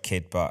sorry,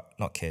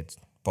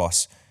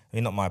 boss. I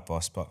mean, not my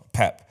boss, but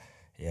Pep.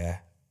 Yeah,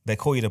 they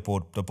call you the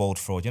bold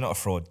fraud. You're not a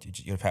fraud.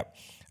 You're Pep.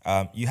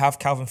 You have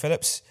Calvin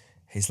Phillips.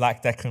 He's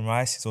like Declan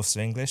Rice. He's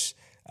also English.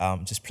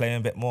 Just play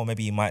him a bit more.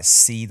 Maybe you might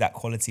see that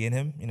quality in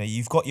him. You know,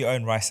 you've got your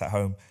own Rice at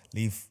home.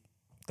 Leave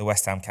the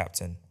West Ham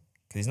captain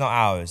because he's not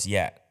ours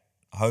yet.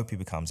 I hope he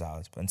becomes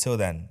ours. But until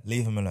then,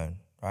 leave him alone,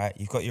 right?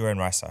 You've got your own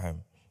Rice at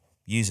home.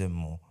 Use him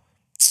more.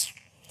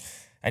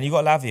 And you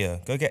got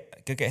Lavia. Go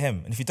get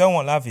him. And if you don't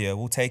want Lavia,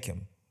 we'll take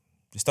him.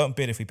 Just don't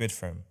bid if we bid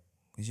for him.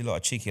 Because you lot are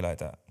cheeky like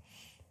that.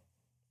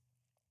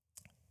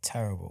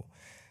 Terrible.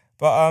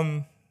 But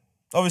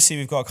obviously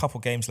we've got a couple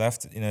games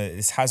left. You know,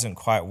 this hasn't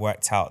quite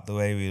worked out the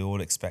way we were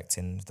all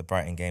expecting the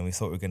Brighton game. We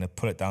thought we were going to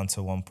pull it down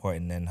to 1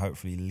 point and then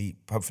hopefully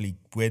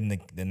win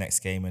the next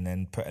game and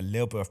then put a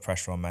little bit of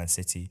pressure on Man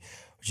City,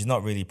 which is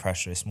not really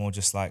pressure. It's more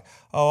just like,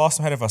 oh,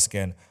 Arsenal ahead of us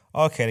again.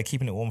 Okay, they're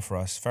keeping it warm for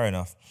us. Fair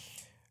enough.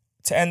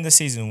 To end the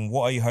season,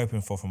 what are you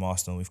hoping for from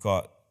Arsenal? We've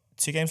got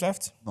 2 games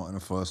left. Not in the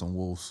first on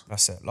Wolves.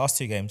 That's it. Last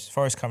 2 games.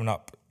 Forest coming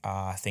up,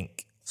 I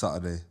think,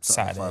 Saturday,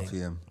 Saturday. 5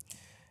 p.m.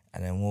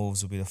 And then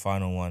Wolves will be the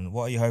final one.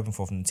 What are you hoping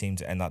for from the team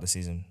to end out the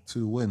season?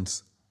 2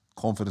 wins.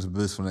 Confidence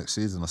boost for next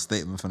season. A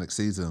statement for next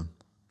season.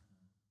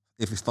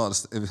 If we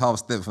have a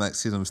statement for next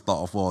season, we start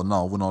off well.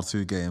 Now win our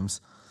 2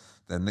 games.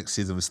 Then next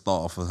season we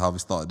start off with how we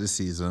started this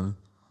season.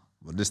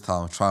 But this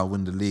time, try and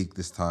win the league.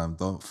 This time,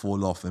 don't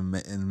fall off in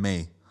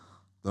May.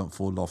 Don't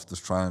fall off.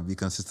 Just try and be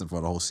consistent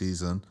for the whole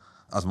season.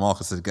 As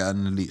Marcus said, get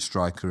an elite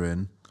striker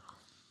in.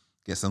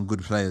 Get some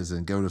good players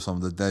in. Get rid of some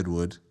of the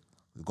deadwood.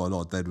 We've got a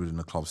lot of deadwood in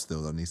the club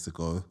still that needs to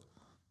go.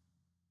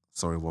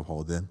 Sorry, Rob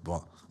Holding,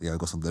 but yeah, we've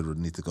got some deadwood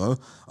that need to go.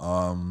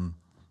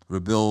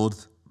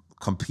 Rebuild,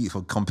 compete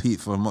for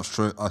compete in much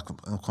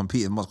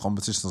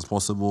competition as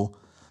possible.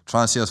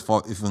 Try and see us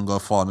far if we can go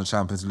far in the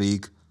Champions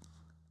League.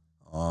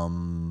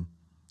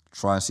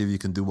 Try and see if you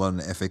can do well in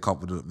the FA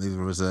Cup with maybe a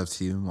reserve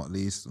team at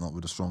least, not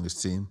with the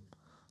strongest team.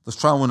 Let's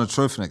try and win a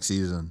trophy next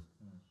season.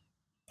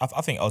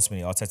 I think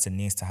ultimately Arteta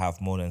needs to have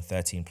more than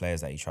 13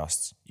 players that he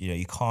trusts. You know,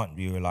 you can't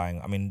be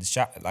relying. I mean,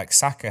 like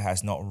Saka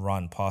has not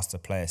run past a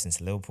player since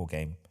the Liverpool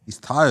game. He's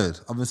tired.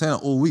 I've been saying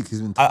it all week. He's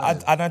been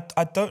tired.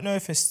 I don't know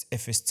if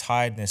it's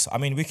tiredness. I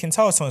mean, we can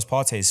tell Thomas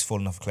Partey is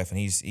fallen off a cliff, and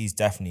he's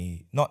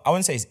definitely not. I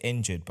wouldn't say he's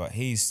injured, but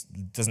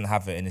doesn't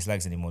have it in his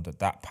legs anymore.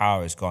 That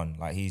power is gone.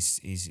 Like he's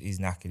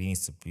knackered. He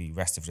needs to be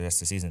rested for the rest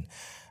of the season.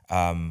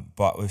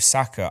 But with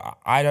Saka,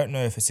 I don't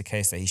know if it's a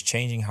case that he's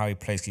changing how he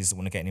plays because he doesn't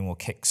want to get any more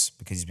kicks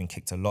because he's been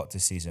kicked a lot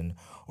this season,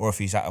 or if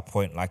he's at a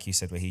point, like you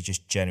said, where he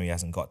just generally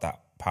hasn't got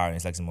that power in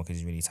his legs anymore because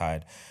he's really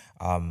tired.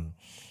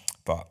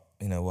 But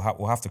you know,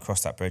 we'll have to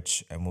cross that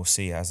bridge and we'll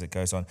see as it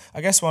goes on.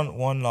 I guess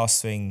one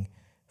last thing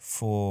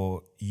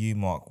for you,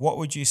 Mark. What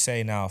would you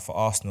say now for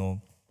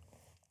Arsenal?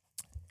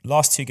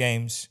 Last 2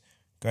 games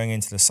going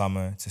into the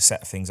summer to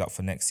set things up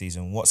for next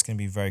season. What's going to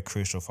be very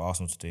crucial for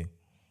Arsenal to do?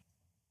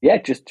 Yeah,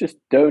 just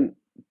don't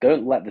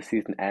let the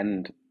season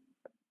end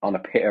on a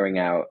pittering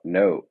out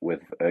note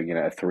with a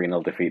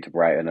 3-0 defeat to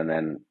Brighton and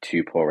then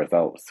 2 poor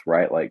results,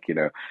 right? Like,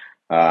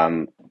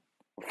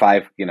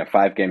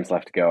 five games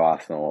left to go.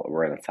 Arsenal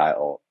were in a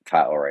title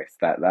race.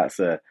 That's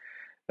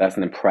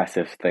an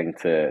impressive thing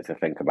to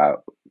think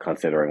about,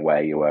 considering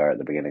where you were at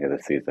the beginning of the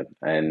season.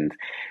 And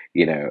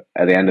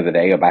at the end of the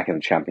day, you're back in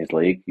the Champions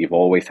League. You've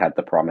always had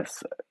the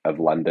promise of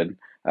London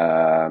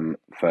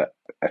for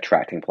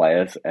attracting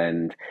players,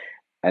 and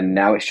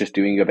now it's just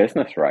doing your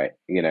business right.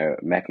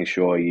 Making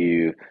sure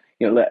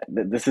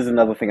this is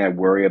another thing I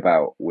worry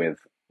about with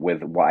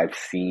what I've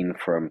seen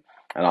from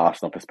an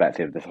Arsenal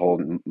perspective, this whole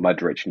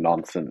Mudryk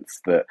nonsense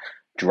that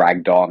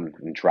dragged on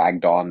and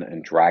dragged on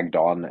and dragged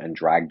on and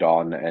dragged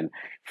on and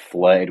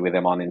flirted with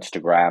him on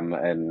Instagram.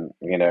 And,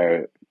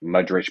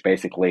 Mudryk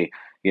basically,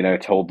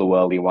 told the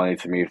world he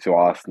wanted to move to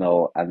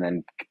Arsenal and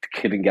then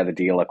couldn't get the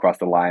deal across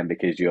the line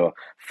because you're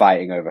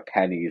fighting over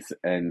pennies.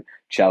 And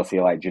Chelsea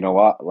are like, do you know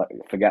what?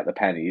 Forget the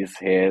pennies.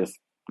 Here's,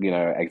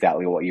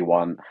 exactly what you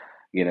want.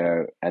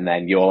 And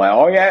then you're like,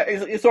 oh yeah,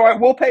 it's all right.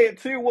 We'll pay it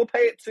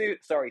too.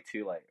 Sorry,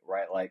 too late,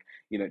 right? Like,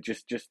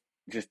 just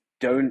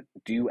don't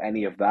do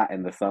any of that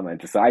in the summer.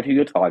 Decide who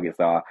your targets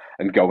are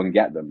and go and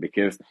get them.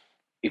 Because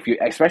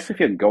especially if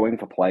you're going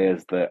for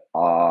players that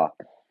are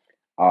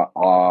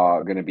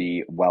going to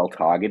be well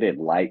targeted,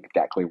 like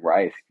Declan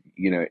Rice,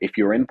 if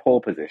you're in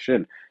pole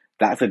position,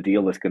 that's a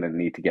deal that's going to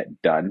need to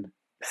get done,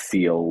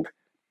 sealed,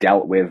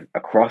 dealt with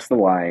across the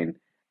line,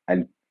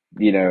 and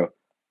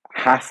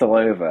hassle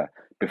over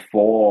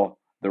before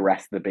the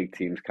rest of the big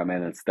teams come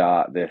in and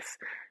start this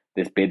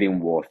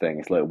bidding war thing.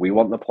 It's like, we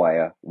want the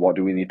player. What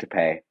do we need to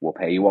pay? We'll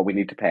pay you what we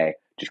need to pay.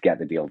 Just get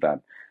the deal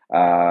done.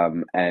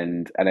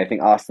 And I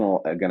think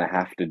Arsenal are going to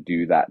have to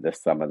do that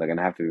this summer. They're going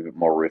to have to be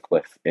more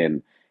ruthless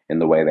in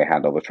the way they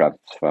handle the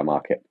transfer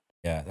market.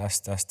 Yeah, that's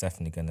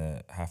definitely going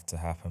to have to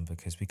happen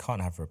because we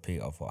can't have a repeat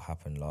of what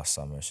happened last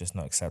summer. It's just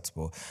not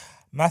acceptable.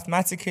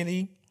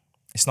 Mathematically,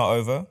 it's not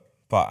over,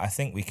 but I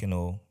think we can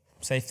all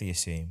safely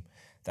assume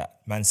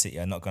that Man City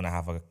are not going to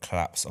have a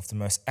collapse of the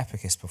most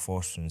epicest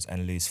proportions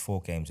and lose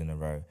 4 games in a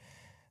row.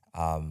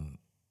 I'm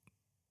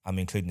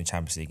including the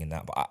Champions League in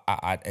that, but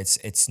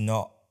it's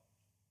not.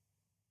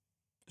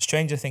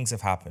 Stranger things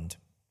have happened.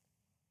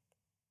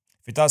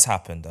 If it does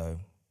happen, though,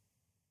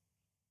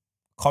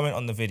 comment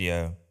on the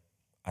video,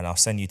 and I'll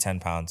send you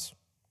 £10.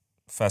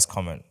 First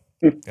comment,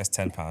 that's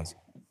 £10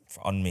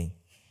 on me.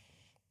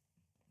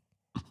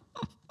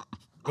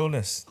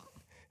 Illness.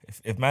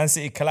 If Man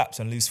City collapse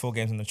and lose 4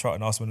 games in the trot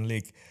and Arsenal in the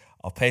league,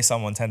 I'll pay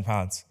someone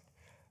 £10.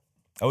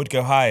 I would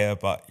go higher,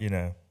 but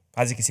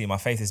as you can see, my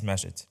faith is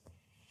measured.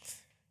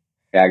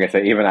 Yeah, I guess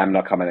even I'm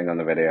not commenting on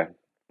the video.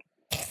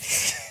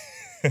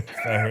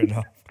 Fair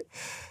enough.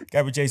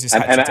 Gabriel Jesus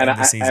hat-trick to end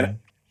the season.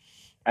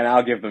 And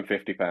I'll give them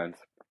 £50.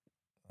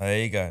 There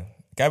you go.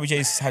 Gabby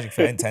J's Hattrick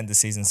for end this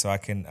season, so I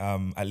can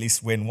at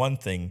least win one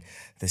thing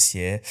this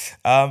year.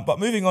 But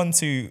moving on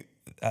to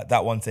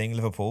that one thing,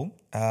 Liverpool.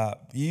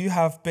 You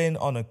have been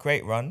on a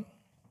great run.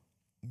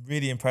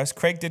 Really impressed.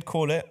 Craig did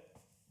call it.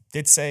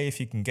 Did say if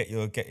you can get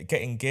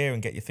in gear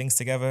and get your things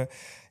together,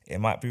 it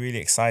might be really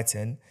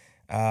exciting.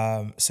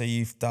 So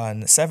you've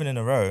done 7 in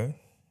a row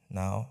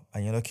now,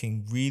 and you're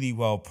looking really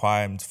well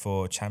primed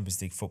for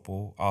Champions League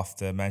football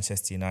after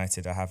Manchester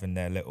United are having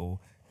their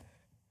little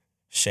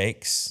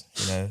shakes.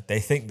 They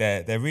think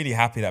they're really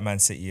happy that Man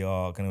City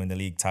are going to win the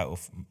league title.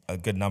 A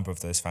good number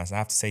of those fans. And I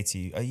have to say to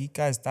you, are you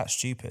guys that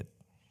stupid?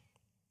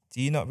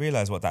 Do you not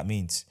realize what that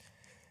means?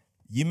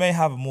 You may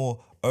have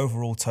more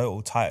overall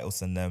total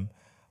titles than them,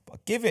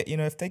 but give it,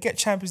 if they get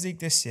Champions League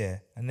this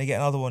year and they get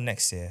another one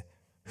next year,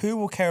 who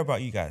will care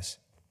about you guys?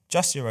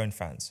 Just your own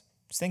fans.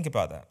 Just think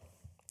about that,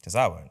 because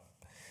I won't.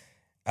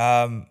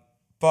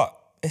 But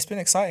it's been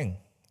exciting.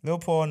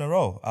 Liverpool on a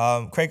roll.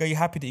 Craig, are you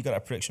happy that you got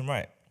that prediction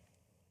right?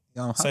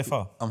 Yeah, I'm happy, so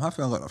far. I'm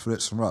happy I got the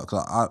prediction right,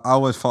 because I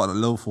always thought that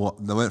Liverpool,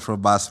 they went for a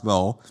bad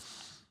spell,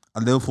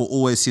 and Liverpool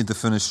always seem to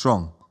finish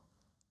strong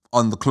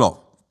on the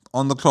clock.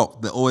 On the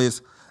clock, they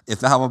always, if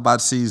they have a bad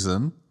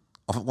season,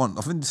 I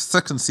think the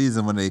second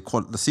season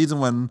the season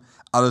when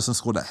Alisson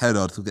scored that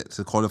header to get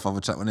to qualify for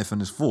chat when they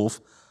finished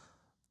fourth,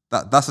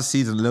 that's the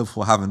season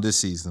Liverpool having this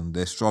season.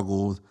 They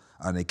struggled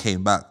and they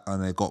came back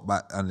and they got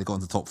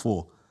into top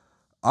 4.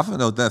 I think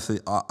they'll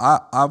definitely.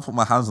 I put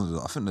my hands on it.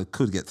 I think they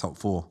could get top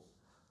 4,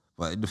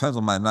 but it depends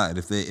on Man United.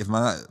 If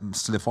Man United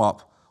slip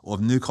up or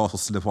if Newcastle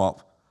slip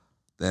up,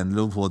 then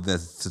Liverpool there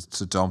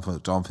to jump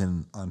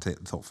in and take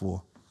the top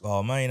 4.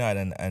 Well, Man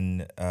United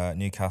and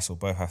Newcastle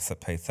both have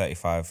played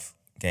 35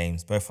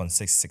 games, both on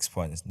 66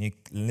 points.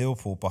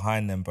 Liverpool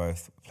behind them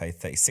both played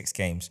 36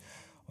 games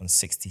on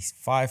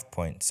 65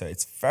 points. So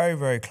it's very,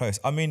 very close.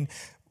 I mean,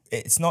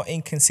 it's not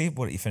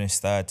inconceivable that you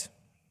finished third,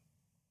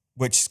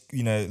 which,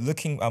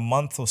 looking a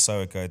month or so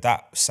ago,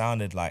 that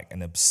sounded like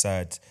an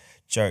absurd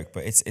joke,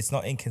 but it's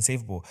not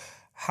inconceivable.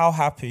 How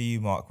happy are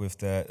you, Mark, with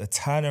the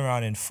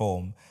turnaround in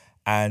form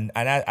and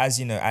as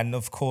you know, and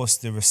of course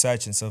the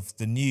resurgence of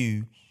the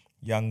new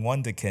young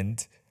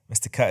wonderkind,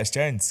 Mr. Curtis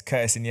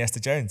Iniesta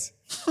Jones.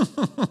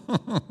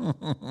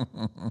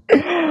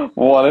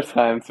 What a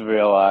time to be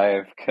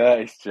alive.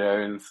 Curtis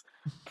Jones,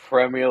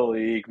 Premier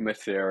League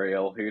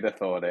material. Who'd have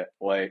thought it?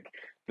 Like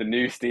the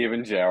new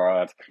Steven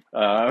Gerrard.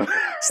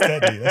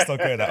 Steady, let's not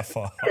go that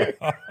far.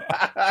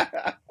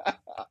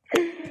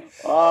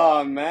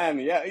 Oh man,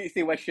 yeah. You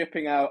see, we're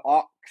shipping out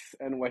Ox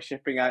and we're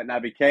shipping out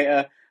Naby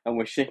Keita and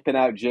we're shipping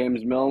out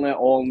James Milner.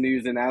 All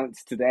news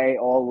announced today,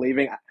 all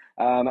leaving.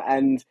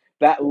 And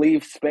that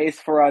leaves space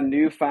for our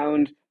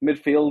newfound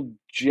midfield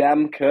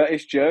gem,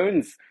 Curtis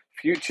Jones.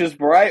 Future's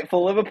bright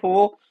for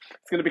Liverpool.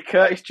 It's going to be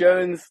Curtis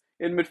Jones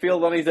in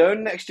midfield on his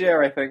own next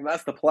year, I think.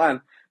 That's the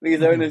plan.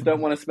 These owners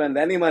don't want to spend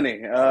any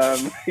money.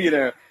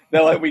 They're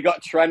like, we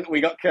got Trent,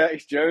 we got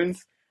Curtis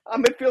Jones. Our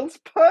midfield's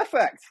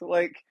perfect.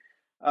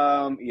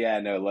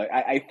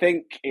 I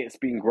think it's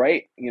been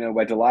great.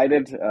 We're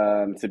delighted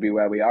to be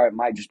where we are. It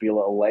might just be a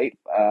little late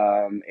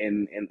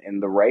in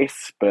the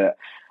race, but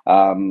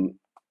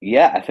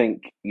I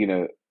think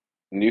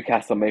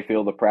Newcastle may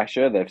feel the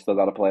pressure. They've still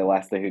got to play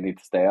Leicester, who need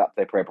to stay up.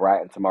 They play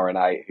Brighton tomorrow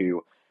night,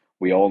 who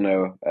we all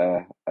know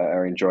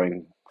are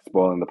enjoying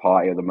spoiling the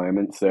party at the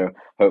moment. So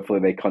hopefully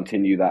they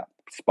continue that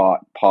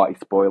party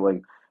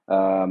spoiling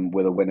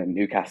with a win at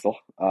Newcastle.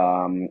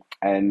 Then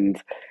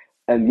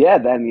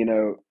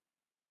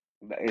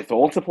it's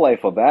all to play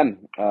for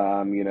them.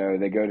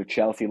 They go to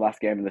Chelsea last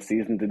game of the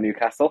season to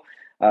Newcastle,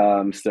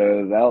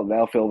 so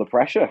they'll feel the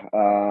pressure.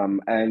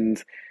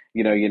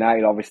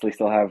 United obviously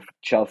still have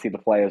Chelsea to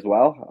play as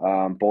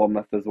well,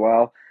 Bournemouth as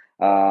well.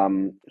 I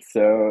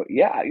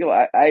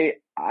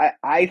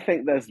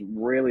think there's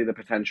really the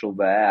potential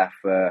there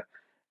for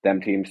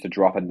them teams to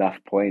drop enough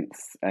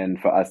points and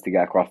for us to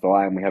get across the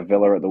line. We have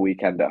Villa at the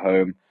weekend at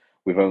home.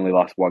 We've only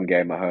lost one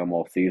game at home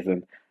all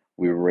season.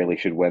 We really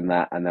should win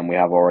that. And then we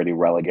have already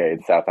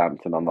relegated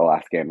Southampton on the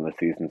last game of the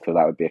season. So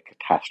that would be a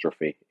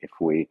catastrophe if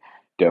we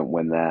don't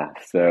win there.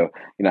 So,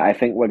 I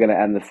think we're going to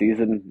end the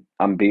season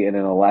unbeaten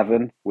in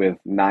 11 with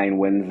 9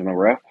 wins in a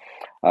row.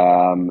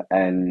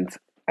 And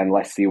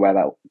let's see where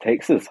that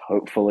takes us,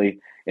 hopefully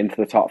into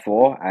the top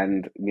 4.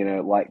 And,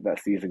 like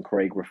that season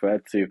Craig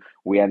referred to,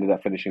 we ended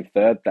up finishing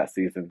third that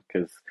season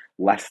because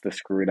Leicester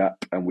screwed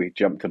up and we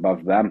jumped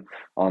above them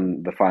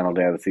on the final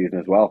day of the season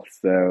as well.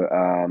 So,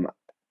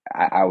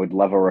 I would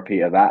love a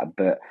repeat of that,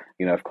 but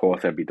of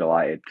course, I'd be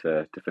delighted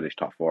to finish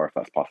top 4 if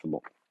that's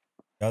possible.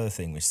 The other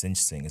thing which is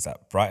interesting is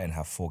that Brighton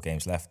have 4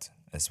 games left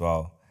as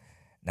well.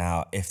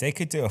 Now, if they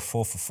could do a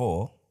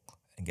 4-for-4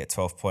 and get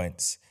 12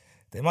 points,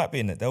 they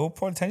will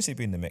potentially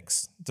be in the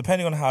mix,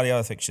 depending on how the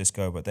other fixtures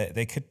go. But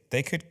they could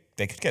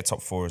get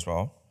top 4 as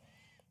well.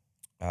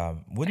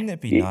 Wouldn't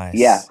it be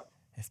nice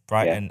if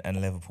Brighton and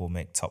Liverpool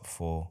make top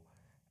 4,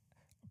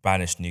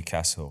 banish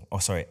Newcastle?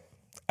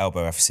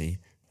 Elbow FC.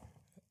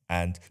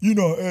 And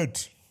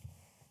United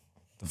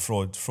the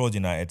fraud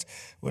United.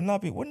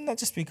 Wouldn't that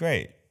just be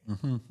great?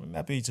 Wouldn't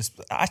that be just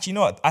actually? You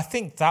know what? I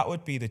think that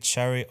would be the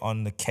cherry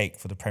on the cake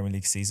for the Premier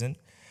League season.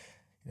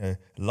 You know,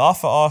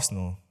 laugh at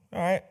Arsenal. All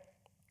right,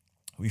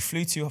 we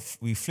flew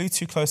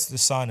too close to the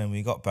sun and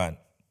we got burnt.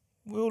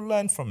 We'll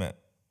learn from it.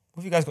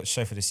 What have you guys got to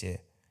show for this year?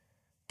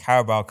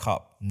 Carabao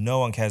Cup. No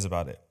one cares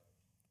about it.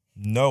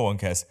 No one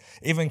cares.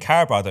 Even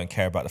Carabao don't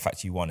care about the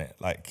fact you won it.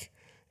 Like,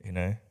 you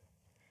know,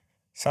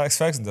 Sir Alex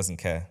Ferguson doesn't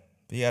care.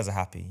 But you guys are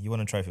happy. You won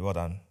a trophy. Well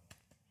done.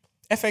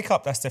 FA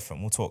Cup, that's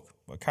different. We'll talk.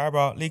 But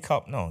Carabao, League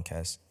Cup, no one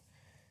cares.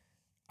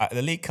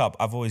 The League Cup,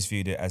 I've always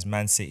viewed it as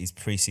Man City's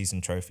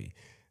pre-season trophy.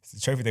 It's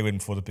the trophy they win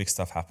before the big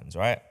stuff happens,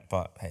 right?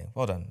 But hey,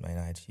 well done, Man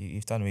United.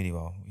 You've done really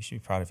well. You should be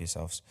proud of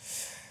yourselves.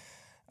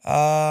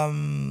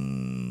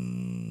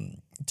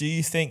 Do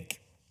you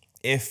think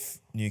if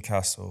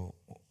Newcastle,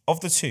 of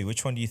the two,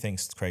 which one do you think,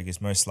 Craig,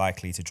 is most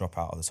likely to drop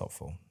out of the top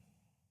four?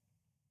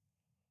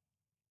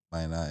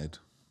 Man United.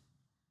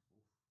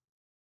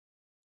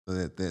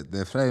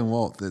 They're playing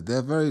well.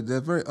 They're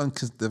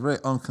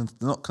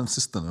not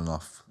consistent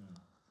enough.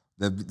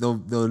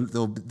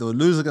 They'll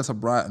lose against a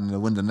Brighton and they'll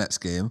win the next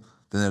game.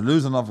 Then they'll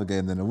lose another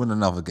game. Then they'll win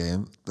another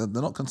game. They're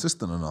not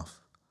consistent enough.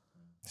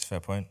 That's a fair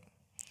point.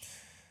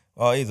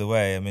 Well, either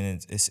way, I mean,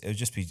 it would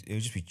just be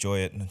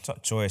joyous.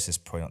 Not joyous is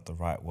probably not the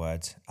right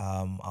word.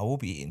 I will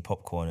be eating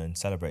popcorn and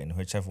celebrating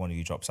whichever one of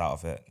you drops out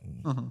of it.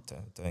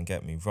 Don't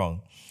get me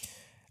wrong.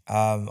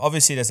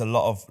 Obviously, there's a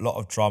lot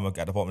of drama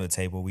at the bottom of the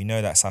table. We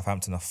know that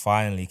Southampton are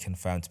finally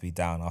confirmed to be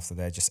down after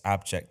their just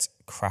abject,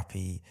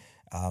 crappy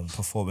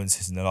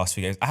performances in the last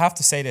few games. I have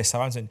to say this,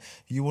 Southampton,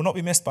 you will not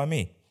be missed by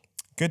me.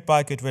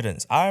 Goodbye, good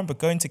riddance. I remember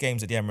going to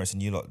games at the Emirates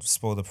and you lot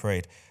spoil the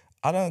parade.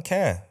 I don't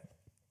care.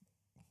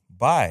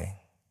 Bye.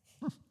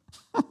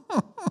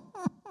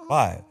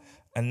 Bye.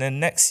 And then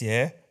next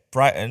year,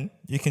 Brighton,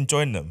 you can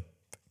join them.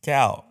 Get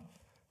out.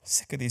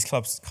 Sick of these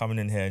clubs coming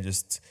in here and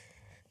just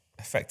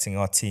affecting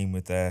our team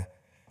with their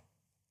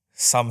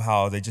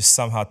somehow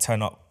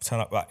turn up.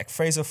 Like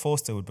Fraser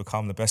Forster would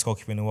become the best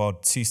goalkeeper in the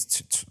world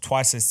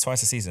twice a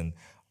season.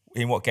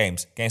 In what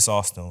games? Against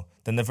Arsenal.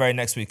 Then the very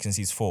next week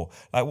concedes 4.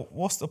 Like,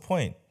 what's the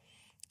point?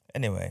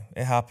 Anyway,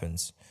 it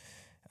happens.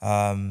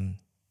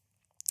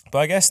 But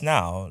I guess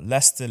now,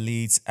 Leicester,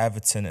 Leeds,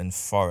 Everton and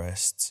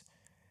Forest,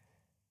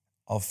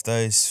 of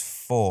those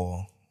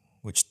 4,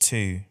 which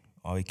 2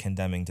 are we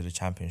condemning to the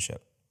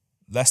Championship?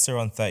 Leicester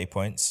on 30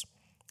 points,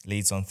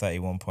 Leeds on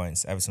 31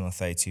 points, Everton on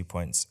 32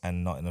 points,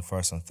 and Nottingham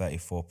Forest on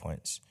 34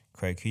 points.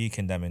 Craig, who are you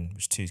condemning?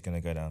 Which 2 is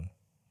going to go down?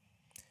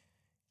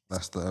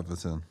 Leicester,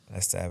 Everton.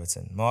 Leicester,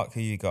 Everton. Mark, who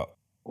you got?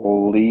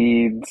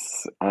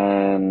 Leeds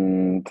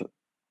and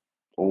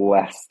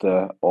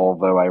Leicester,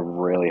 although I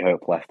really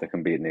hope Leicester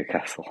can beat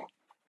Newcastle.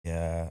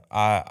 Yeah,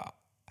 I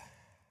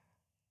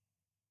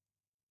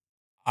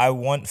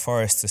want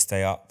Forest to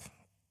stay up.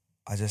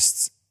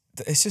 It's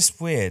just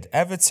weird.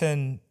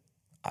 Everton,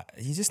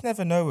 you just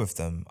never know with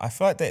them. I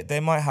feel like they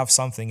might have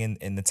something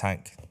in the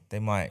tank. They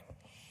might.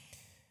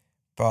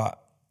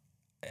 But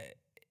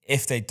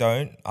if they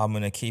don't, I'm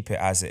going to keep it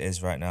as it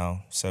is right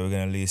now. So we're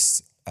going to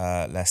lose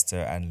Leicester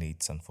and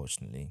Leeds,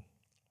 unfortunately.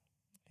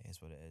 It is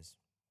what it is.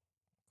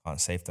 Can't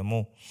save them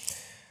all.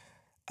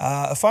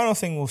 A final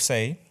thing we'll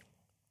say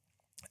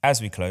as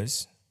we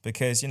close,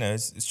 because, you know,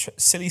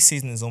 silly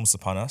season is almost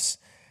upon us.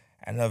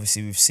 And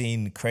obviously we've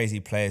seen crazy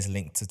players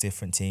linked to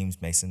different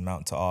teams. Mason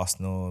Mount to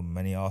Arsenal.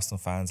 Many Arsenal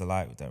fans are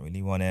like, we don't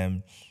really want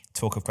him.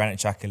 Talk of Granit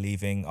Xhaka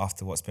leaving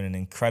after what's been an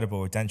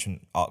incredible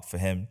redemption arc for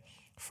him.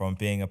 From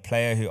being a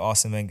player who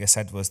Arsene Wenger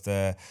said was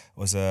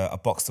a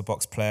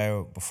box-to-box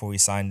player before he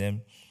signed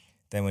him.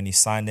 Then when he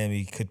signed him,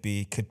 he could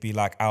be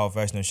like our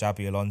version of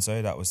Xabi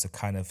Alonso. That was the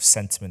kind of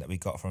sentiment that we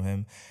got from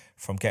him.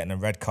 From getting a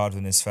red card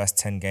in his first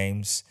 10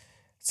 games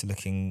to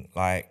looking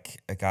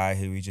like a guy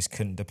who we just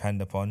couldn't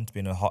depend upon, to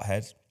being a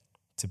hothead,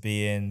 to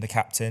being the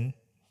captain,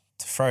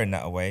 to throwing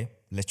that away,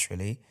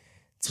 literally,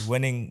 to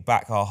winning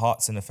back our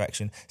hearts and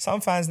affection.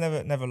 Some fans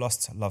never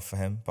lost love for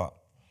him, but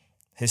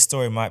his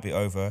story might be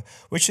over,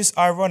 which is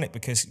ironic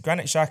because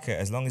Granit Xhaka,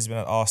 as long as he's been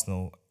at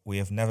Arsenal, we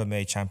have never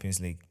made Champions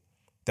League.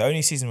 The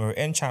only season we were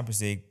in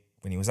Champions League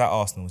when he was at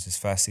Arsenal was his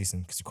first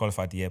season because he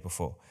qualified the year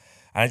before.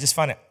 And I just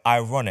find it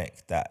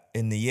ironic that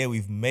in the year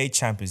we've made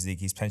Champions League,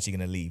 he's potentially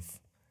going to leave.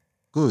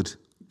 Good.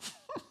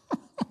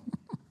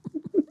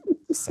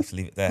 Just have to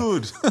leave it there.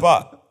 Good.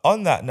 But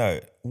on that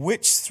note,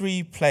 which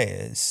 3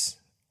 players,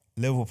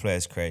 Liverpool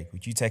players, Craig,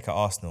 would you take at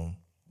Arsenal?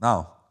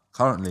 Now,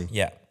 currently.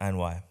 Yeah, and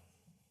why?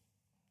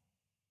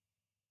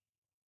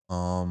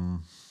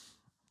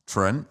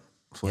 Trent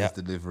for his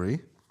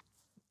delivery.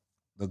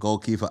 The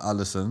goalkeeper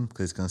Alisson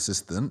because he's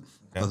consistent.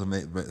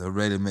 Okay.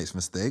 Rarely makes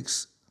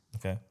mistakes.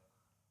 Okay.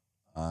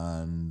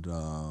 And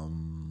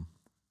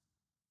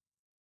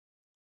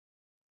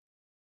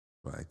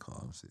striker.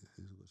 Who's a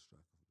good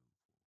striker?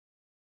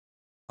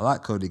 I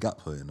like Cody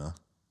Gakpo, you know.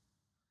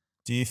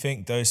 Do you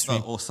think those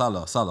 3? Or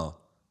Salah.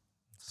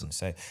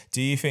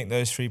 Do you think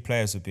those 3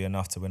 players would be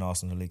enough to win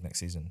Arsenal the league next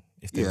season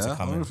if they were to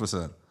come in?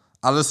 100%.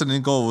 Alisson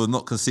in goal will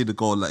not concede a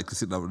goal like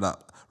concede that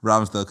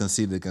Ramsdale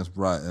conceded against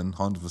Brighton,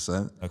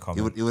 100%. No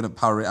comment. He wouldn't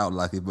power it out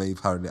like he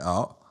parried it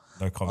out.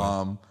 No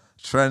comment.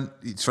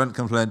 Trent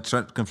can play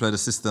the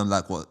system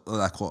like what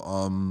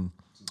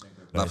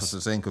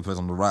Zinchenko plays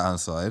on the right hand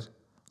side.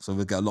 So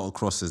we get a lot of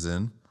crosses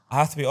in. I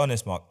have to be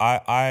honest, Mark.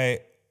 I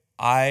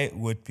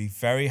would be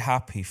very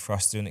happy for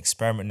us to do an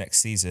experiment next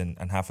season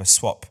and have a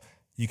swap.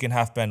 You can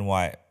have Ben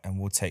White and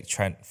we'll take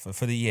Trent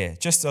for the year,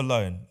 just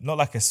alone. Not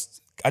like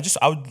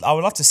I would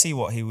love to see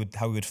how he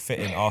would fit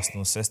in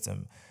Arsenal's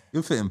system.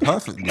 You're fitting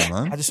perfectly,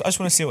 man. I just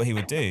want to see what he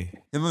would do.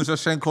 Him and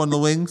Zinchenko on the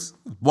wings,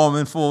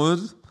 bombing forward.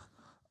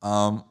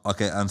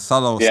 Okay, and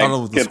Salah would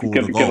score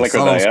the goals.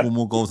 Salah would score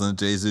more goals than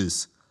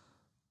Jesus.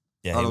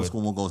 Yeah, Salah would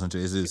score more goals than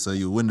Jesus. So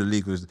you win the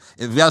league.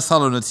 If we had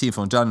Salah on the team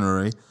from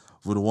January,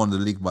 would have won the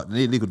league. But the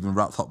league would have been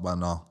wrapped up by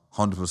now,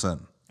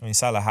 100%. I mean,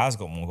 Salah has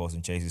got more goals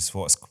than Jesus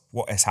for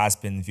what has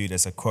been viewed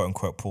as a quote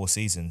unquote poor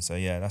season. So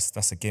yeah,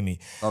 that's a gimme.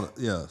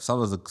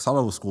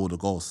 Salah will score the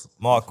goals.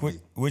 Mark,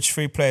 which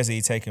 3 players are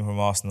you taking from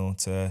Arsenal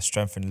to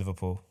strengthen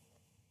Liverpool?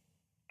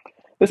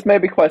 This may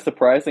be quite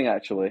surprising,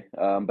 actually,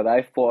 but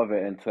I thought of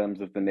it in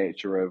terms of the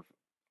nature of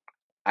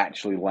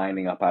actually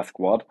lining up our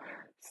squad.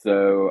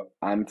 So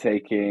I'm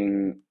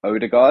taking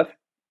Odegaard,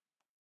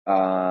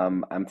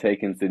 I'm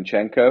taking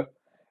Zinchenko,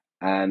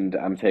 and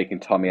I'm taking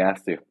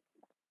Tomiyasu.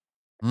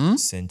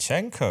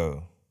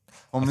 Zinchenko.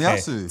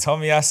 Tomiyasu.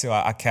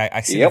 Tomiyasu. Okay,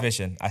 I see the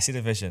vision. I see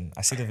the vision.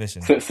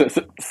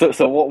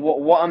 So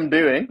what I'm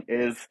doing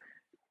is,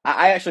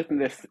 I actually think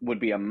this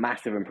would be a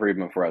massive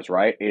improvement for us.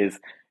 Right?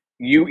 Is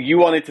you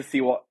wanted to see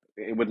what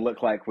it would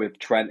look like with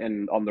Trent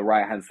on the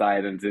right hand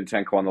side and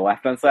Zinchenko on the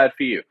left hand side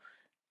for you.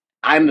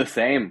 I'm the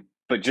same,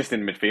 but just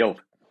in midfield.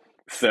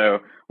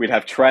 So we'd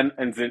have Trent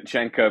and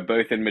Zinchenko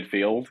both in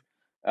midfield,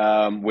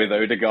 with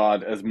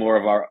Odegaard as more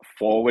of our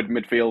forward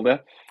midfielder.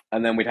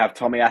 And then we'd have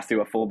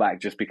Tomiyasu at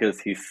fullback just because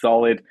he's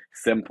solid,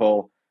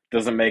 simple,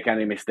 doesn't make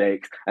any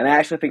mistakes. And I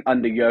actually think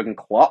under Jurgen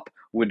Klopp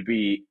would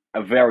be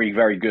a very,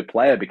 very good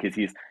player because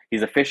he's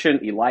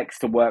efficient, he likes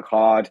to work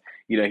hard.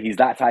 He's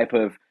that type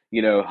of,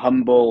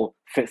 humble,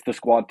 fits the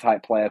squad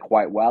type player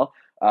quite well.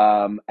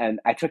 And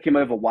I took him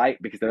over White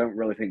because I don't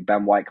really think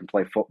Ben White can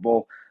play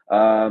football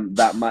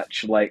that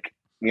much.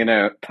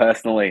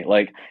 Personally,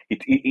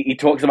 he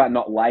talks about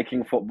not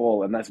liking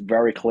football, and that's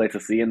very clear to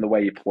see in the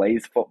way he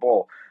plays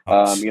football.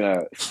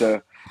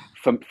 So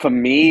for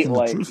me, he's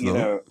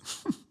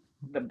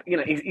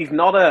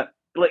not a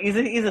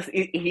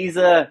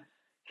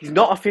he's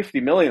not a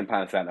 £50 million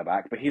centre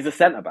back, but he's a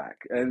centre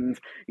back, and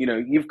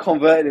you've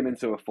converted him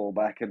into a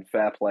fullback, and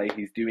fair play,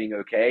 he's doing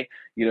okay.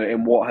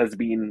 In what has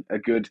been a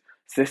good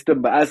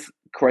system, but as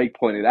Craig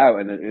pointed out,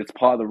 and it's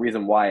part of the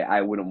reason why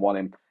I wouldn't want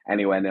him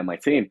anywhere near my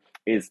team,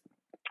 is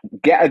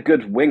get a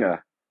good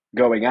winger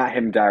going at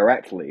him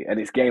directly and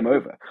it's game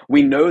over.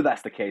 We know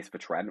that's the case for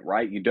Trent,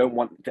 right? You don't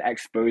want to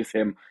expose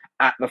him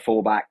at the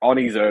fullback on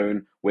his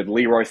own with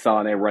Leroy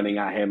Sané running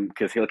at him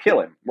because he'll kill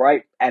him,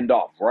 right? End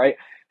off, right?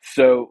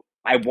 So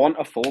I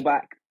want a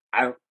fullback.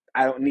 I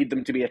don't need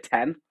them to be a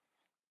 10.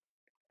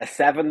 A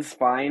 7's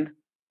fine,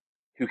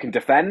 who can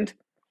defend,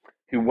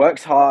 who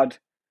works hard,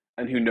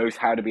 and who knows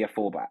how to be a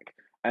fullback.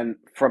 And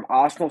from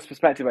Arsenal's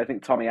perspective, I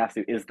think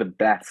Tomiyasu is the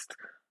best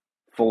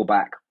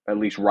fullback, at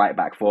least right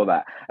back for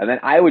that. And then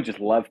I would just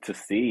love to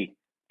see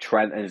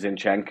Trent and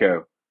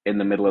Zinchenko in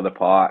the middle of the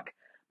park,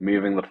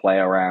 moving the play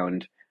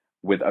around,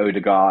 with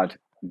Odegaard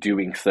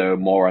doing so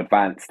more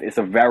advanced. It's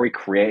a very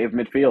creative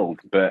midfield,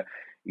 but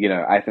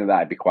I think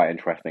that'd be quite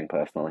interesting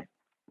personally.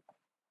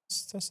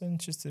 That's an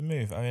interesting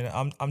move. I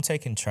mean, I'm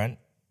taking Trent.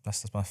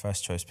 That's my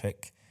first choice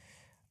pick.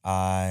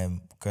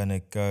 I'm gonna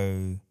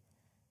go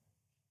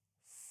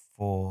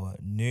for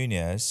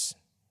Nunez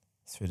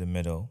through the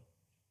middle.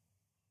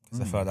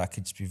 Because I felt that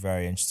could just be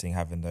very interesting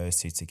having those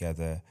two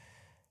together.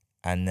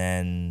 And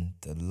then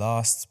the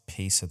last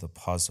piece of the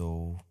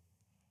puzzle,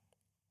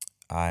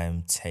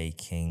 I'm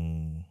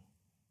taking.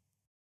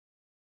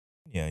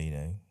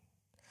 I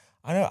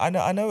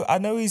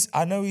know he's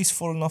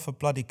fallen off a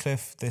bloody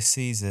cliff this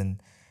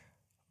season,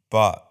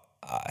 but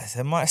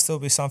there might still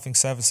be something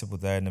serviceable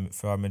there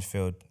for our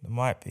midfield. There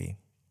might be.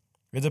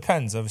 It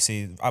depends.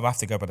 Obviously, I have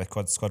to go by the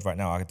squad right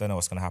now. I don't know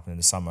what's going to happen in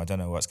the summer. I don't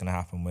know what's going to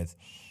happen with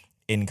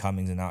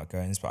incomings and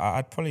outgoings, but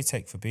I'd probably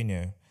take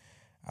Fabinho.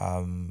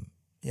 And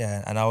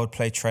I would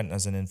play Trent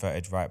as an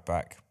inverted right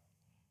back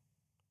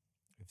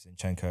with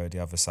Zinchenko the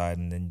other side,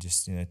 and then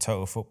just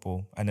total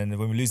football. And then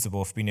when we lose the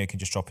ball, Fabinho can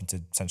just drop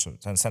into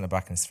centre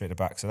back and 3 at the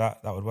back. So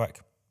that would work.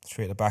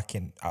 3 at the back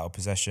in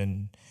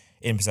possession,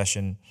 and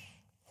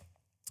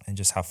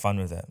just have fun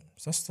with it.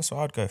 So that's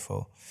what I'd go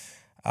for.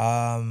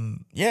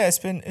 It's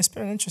been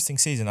an interesting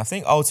season. I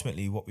think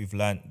ultimately what we've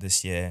learned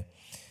this year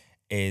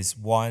is,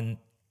 one,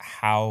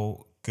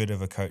 how good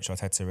of a coach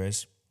Arteta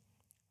is,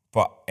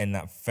 but in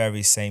that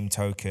very same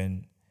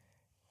token,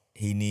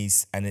 he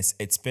needs, and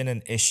it's been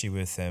an issue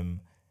with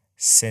him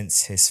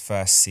since his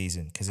first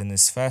season, because in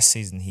his first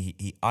season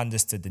he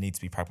understood the need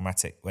to be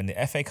pragmatic. When the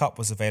FA Cup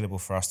was available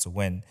for us to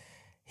win,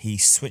 he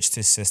switched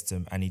his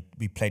system and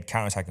we played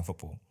counter-attacking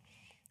football.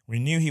 We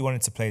knew he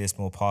wanted to play this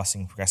more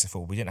passing, progressive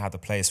football. We didn't have the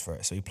players for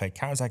it. So we played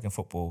counter-attacking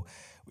football.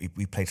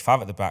 We played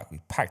 5 at the back. We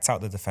packed out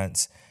the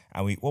defence.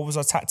 And what was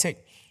our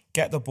tactic?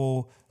 Get the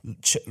ball,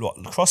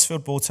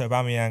 crossfield ball to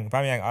Aubameyang.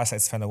 Aubameyang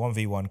isolates defender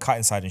 1v1, cut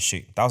inside and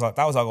shoot. That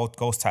was our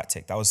goals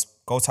tactic. That was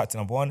goal tactic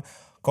number 1.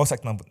 Goal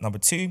tactic number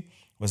 2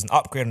 was an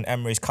upgrade on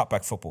Emery's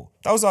cutback football.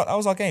 That was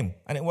our game,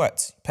 and it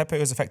worked. Pepe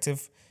was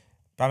effective.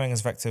 Aubameyang was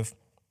effective.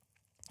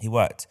 He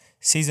worked.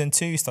 Season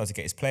 2, he started to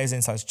get his players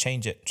in, started to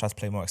change it, try to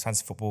play more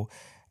expansive football.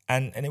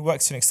 And it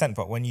works to an extent,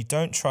 but when you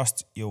don't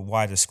trust your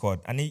wider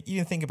squad, and you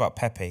even think about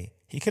Pepe,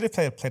 he could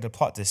have played a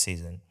part this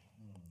season.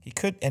 He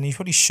could, and he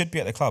probably should be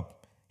at the club.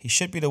 He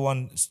should be the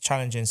one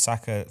challenging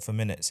Saka for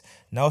minutes.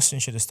 Nelson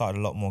should have started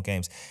a lot more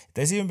games.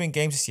 There's even been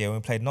games this year when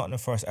we played Nottingham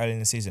Forest early in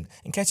the season.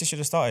 Nketiah should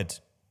have started.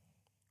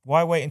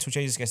 Why wait until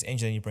Jesus gets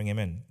injured and you bring him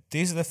in?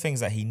 These are the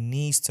things that he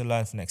needs to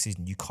learn for next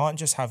season. You can't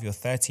just have your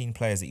 13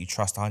 players that you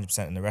trust 100%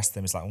 and the rest of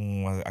them is like,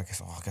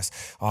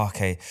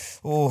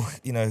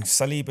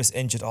 Saliba's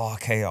injured.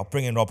 Okay, I'll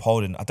bring in Rob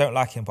Holding. I don't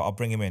like him, but I'll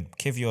bring him in.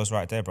 Kivior's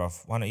right there,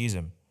 bruv. Why not use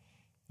him?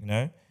 You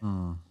know?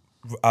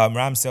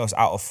 Ramsdale's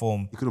out of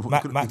form.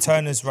 Matt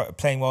Turner's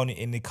playing well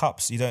in the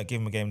cups. You don't give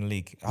him a game in the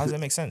league. How does that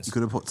make sense? You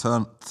could have put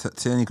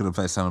Tierney could have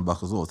played centre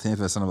back as well. Tierney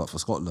played centre back for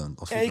Scotland.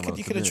 Yeah,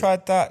 you could have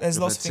tried that. There's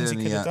lots of things you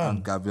could have done.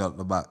 And Gabriel at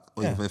the back,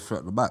 or you play three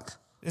at the back.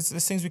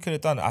 There's things we could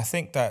have done. I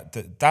think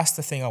that's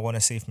the thing I want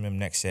to see from him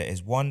next year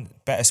is one,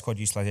 better squad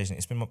utilisation.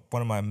 It's been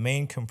one of my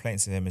main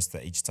complaints of him is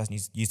that he just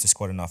doesn't use the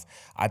squad enough.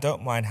 I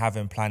don't mind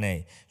having plan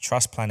A,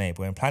 trust plan A, but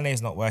when plan A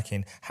is not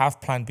working, have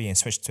plan B and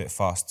switch to it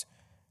fast,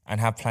 and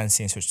have plan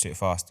C and switch to it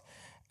fast.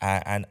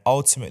 And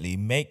ultimately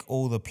make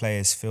all the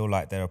players feel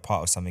like they're a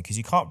part of something. Because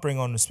you can't bring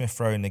on Smith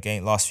Rowe in the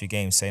last few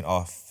games saying,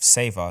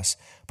 save us.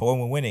 But when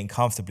we're winning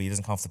comfortably, he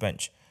doesn't come off the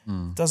bench.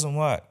 It doesn't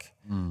work.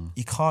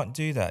 You can't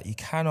do that. You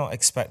cannot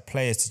expect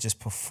players to just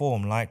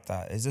perform like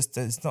that. It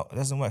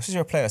doesn't work. Especially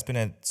a player that's been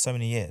there so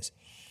many years.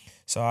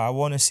 So I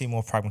want to see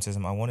more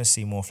pragmatism. I want to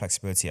see more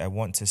flexibility. I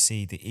want to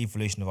see the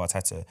evolution of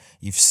Arteta.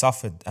 You've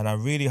suffered, and I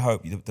really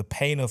hope the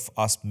pain of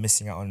us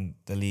missing out on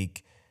the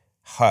league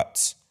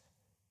hurts.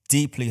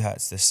 Deeply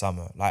hurts this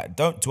summer. Like,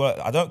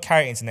 I don't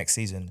carry it into next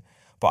season,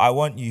 but I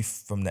want you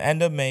from the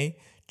end of May,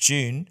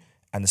 June,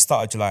 and the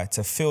start of July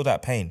to feel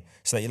that pain,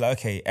 so that you're like,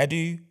 okay,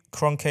 Edu,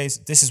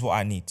 Kroenkes, this is what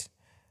I need,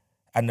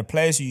 and the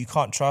players who you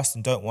can't trust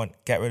and don't want,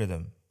 get rid of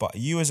them. But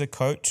you as a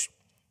coach,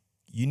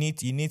 you need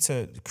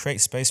to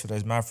create space for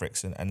those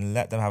Mavericks and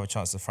let them have a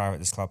chance to thrive at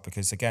this club.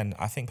 Because again,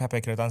 I think Pepe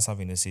could have done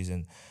something this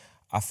season.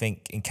 I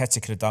think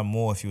Nketiah could have done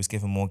more if he was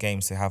given more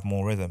games to have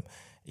more rhythm.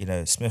 You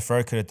know, Smith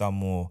Rowe could have done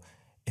more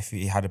if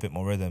he had a bit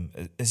more rhythm.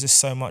 There's just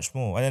so much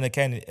more. And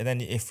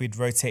then if we'd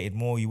rotated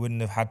more, you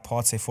wouldn't have had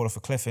Partey fall off a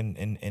cliff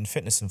in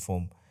fitness and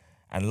form.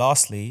 And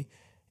lastly,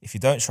 if you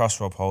don't trust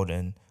Rob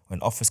Holding, when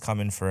offers come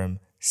in for him,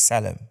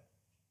 sell him.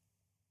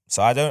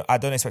 So I don't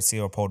expect to see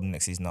Rob Holding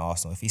next season at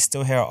Arsenal. If he's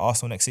still here at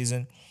Arsenal next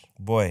season,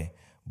 boy.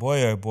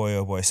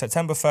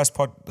 September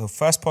the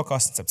first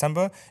podcast in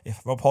September,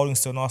 if Rob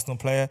Holding's still an Arsenal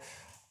player,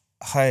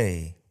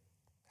 hey,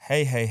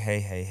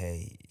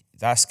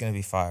 that's going to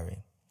be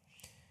fiery.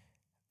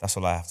 That's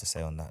all I have to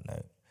say on that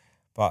note.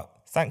 But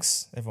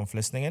thanks, everyone, for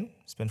listening in.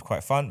 It's been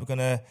quite fun. We're going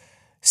to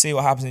see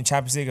what happens in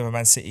Champions League if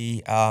Man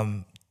City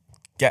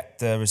get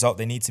the result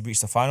they need to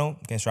reach the final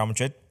against Real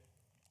Madrid.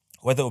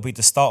 Whether it will be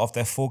the start of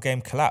their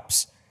 4-game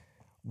collapse.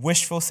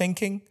 Wishful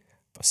thinking,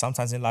 but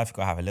sometimes in life you've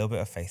got to have a little bit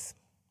of faith.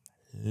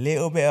 A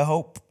little bit of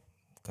hope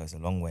goes a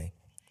long way.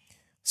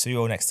 See you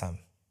all next time.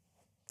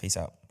 Peace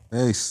out.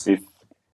 Peace. Peace.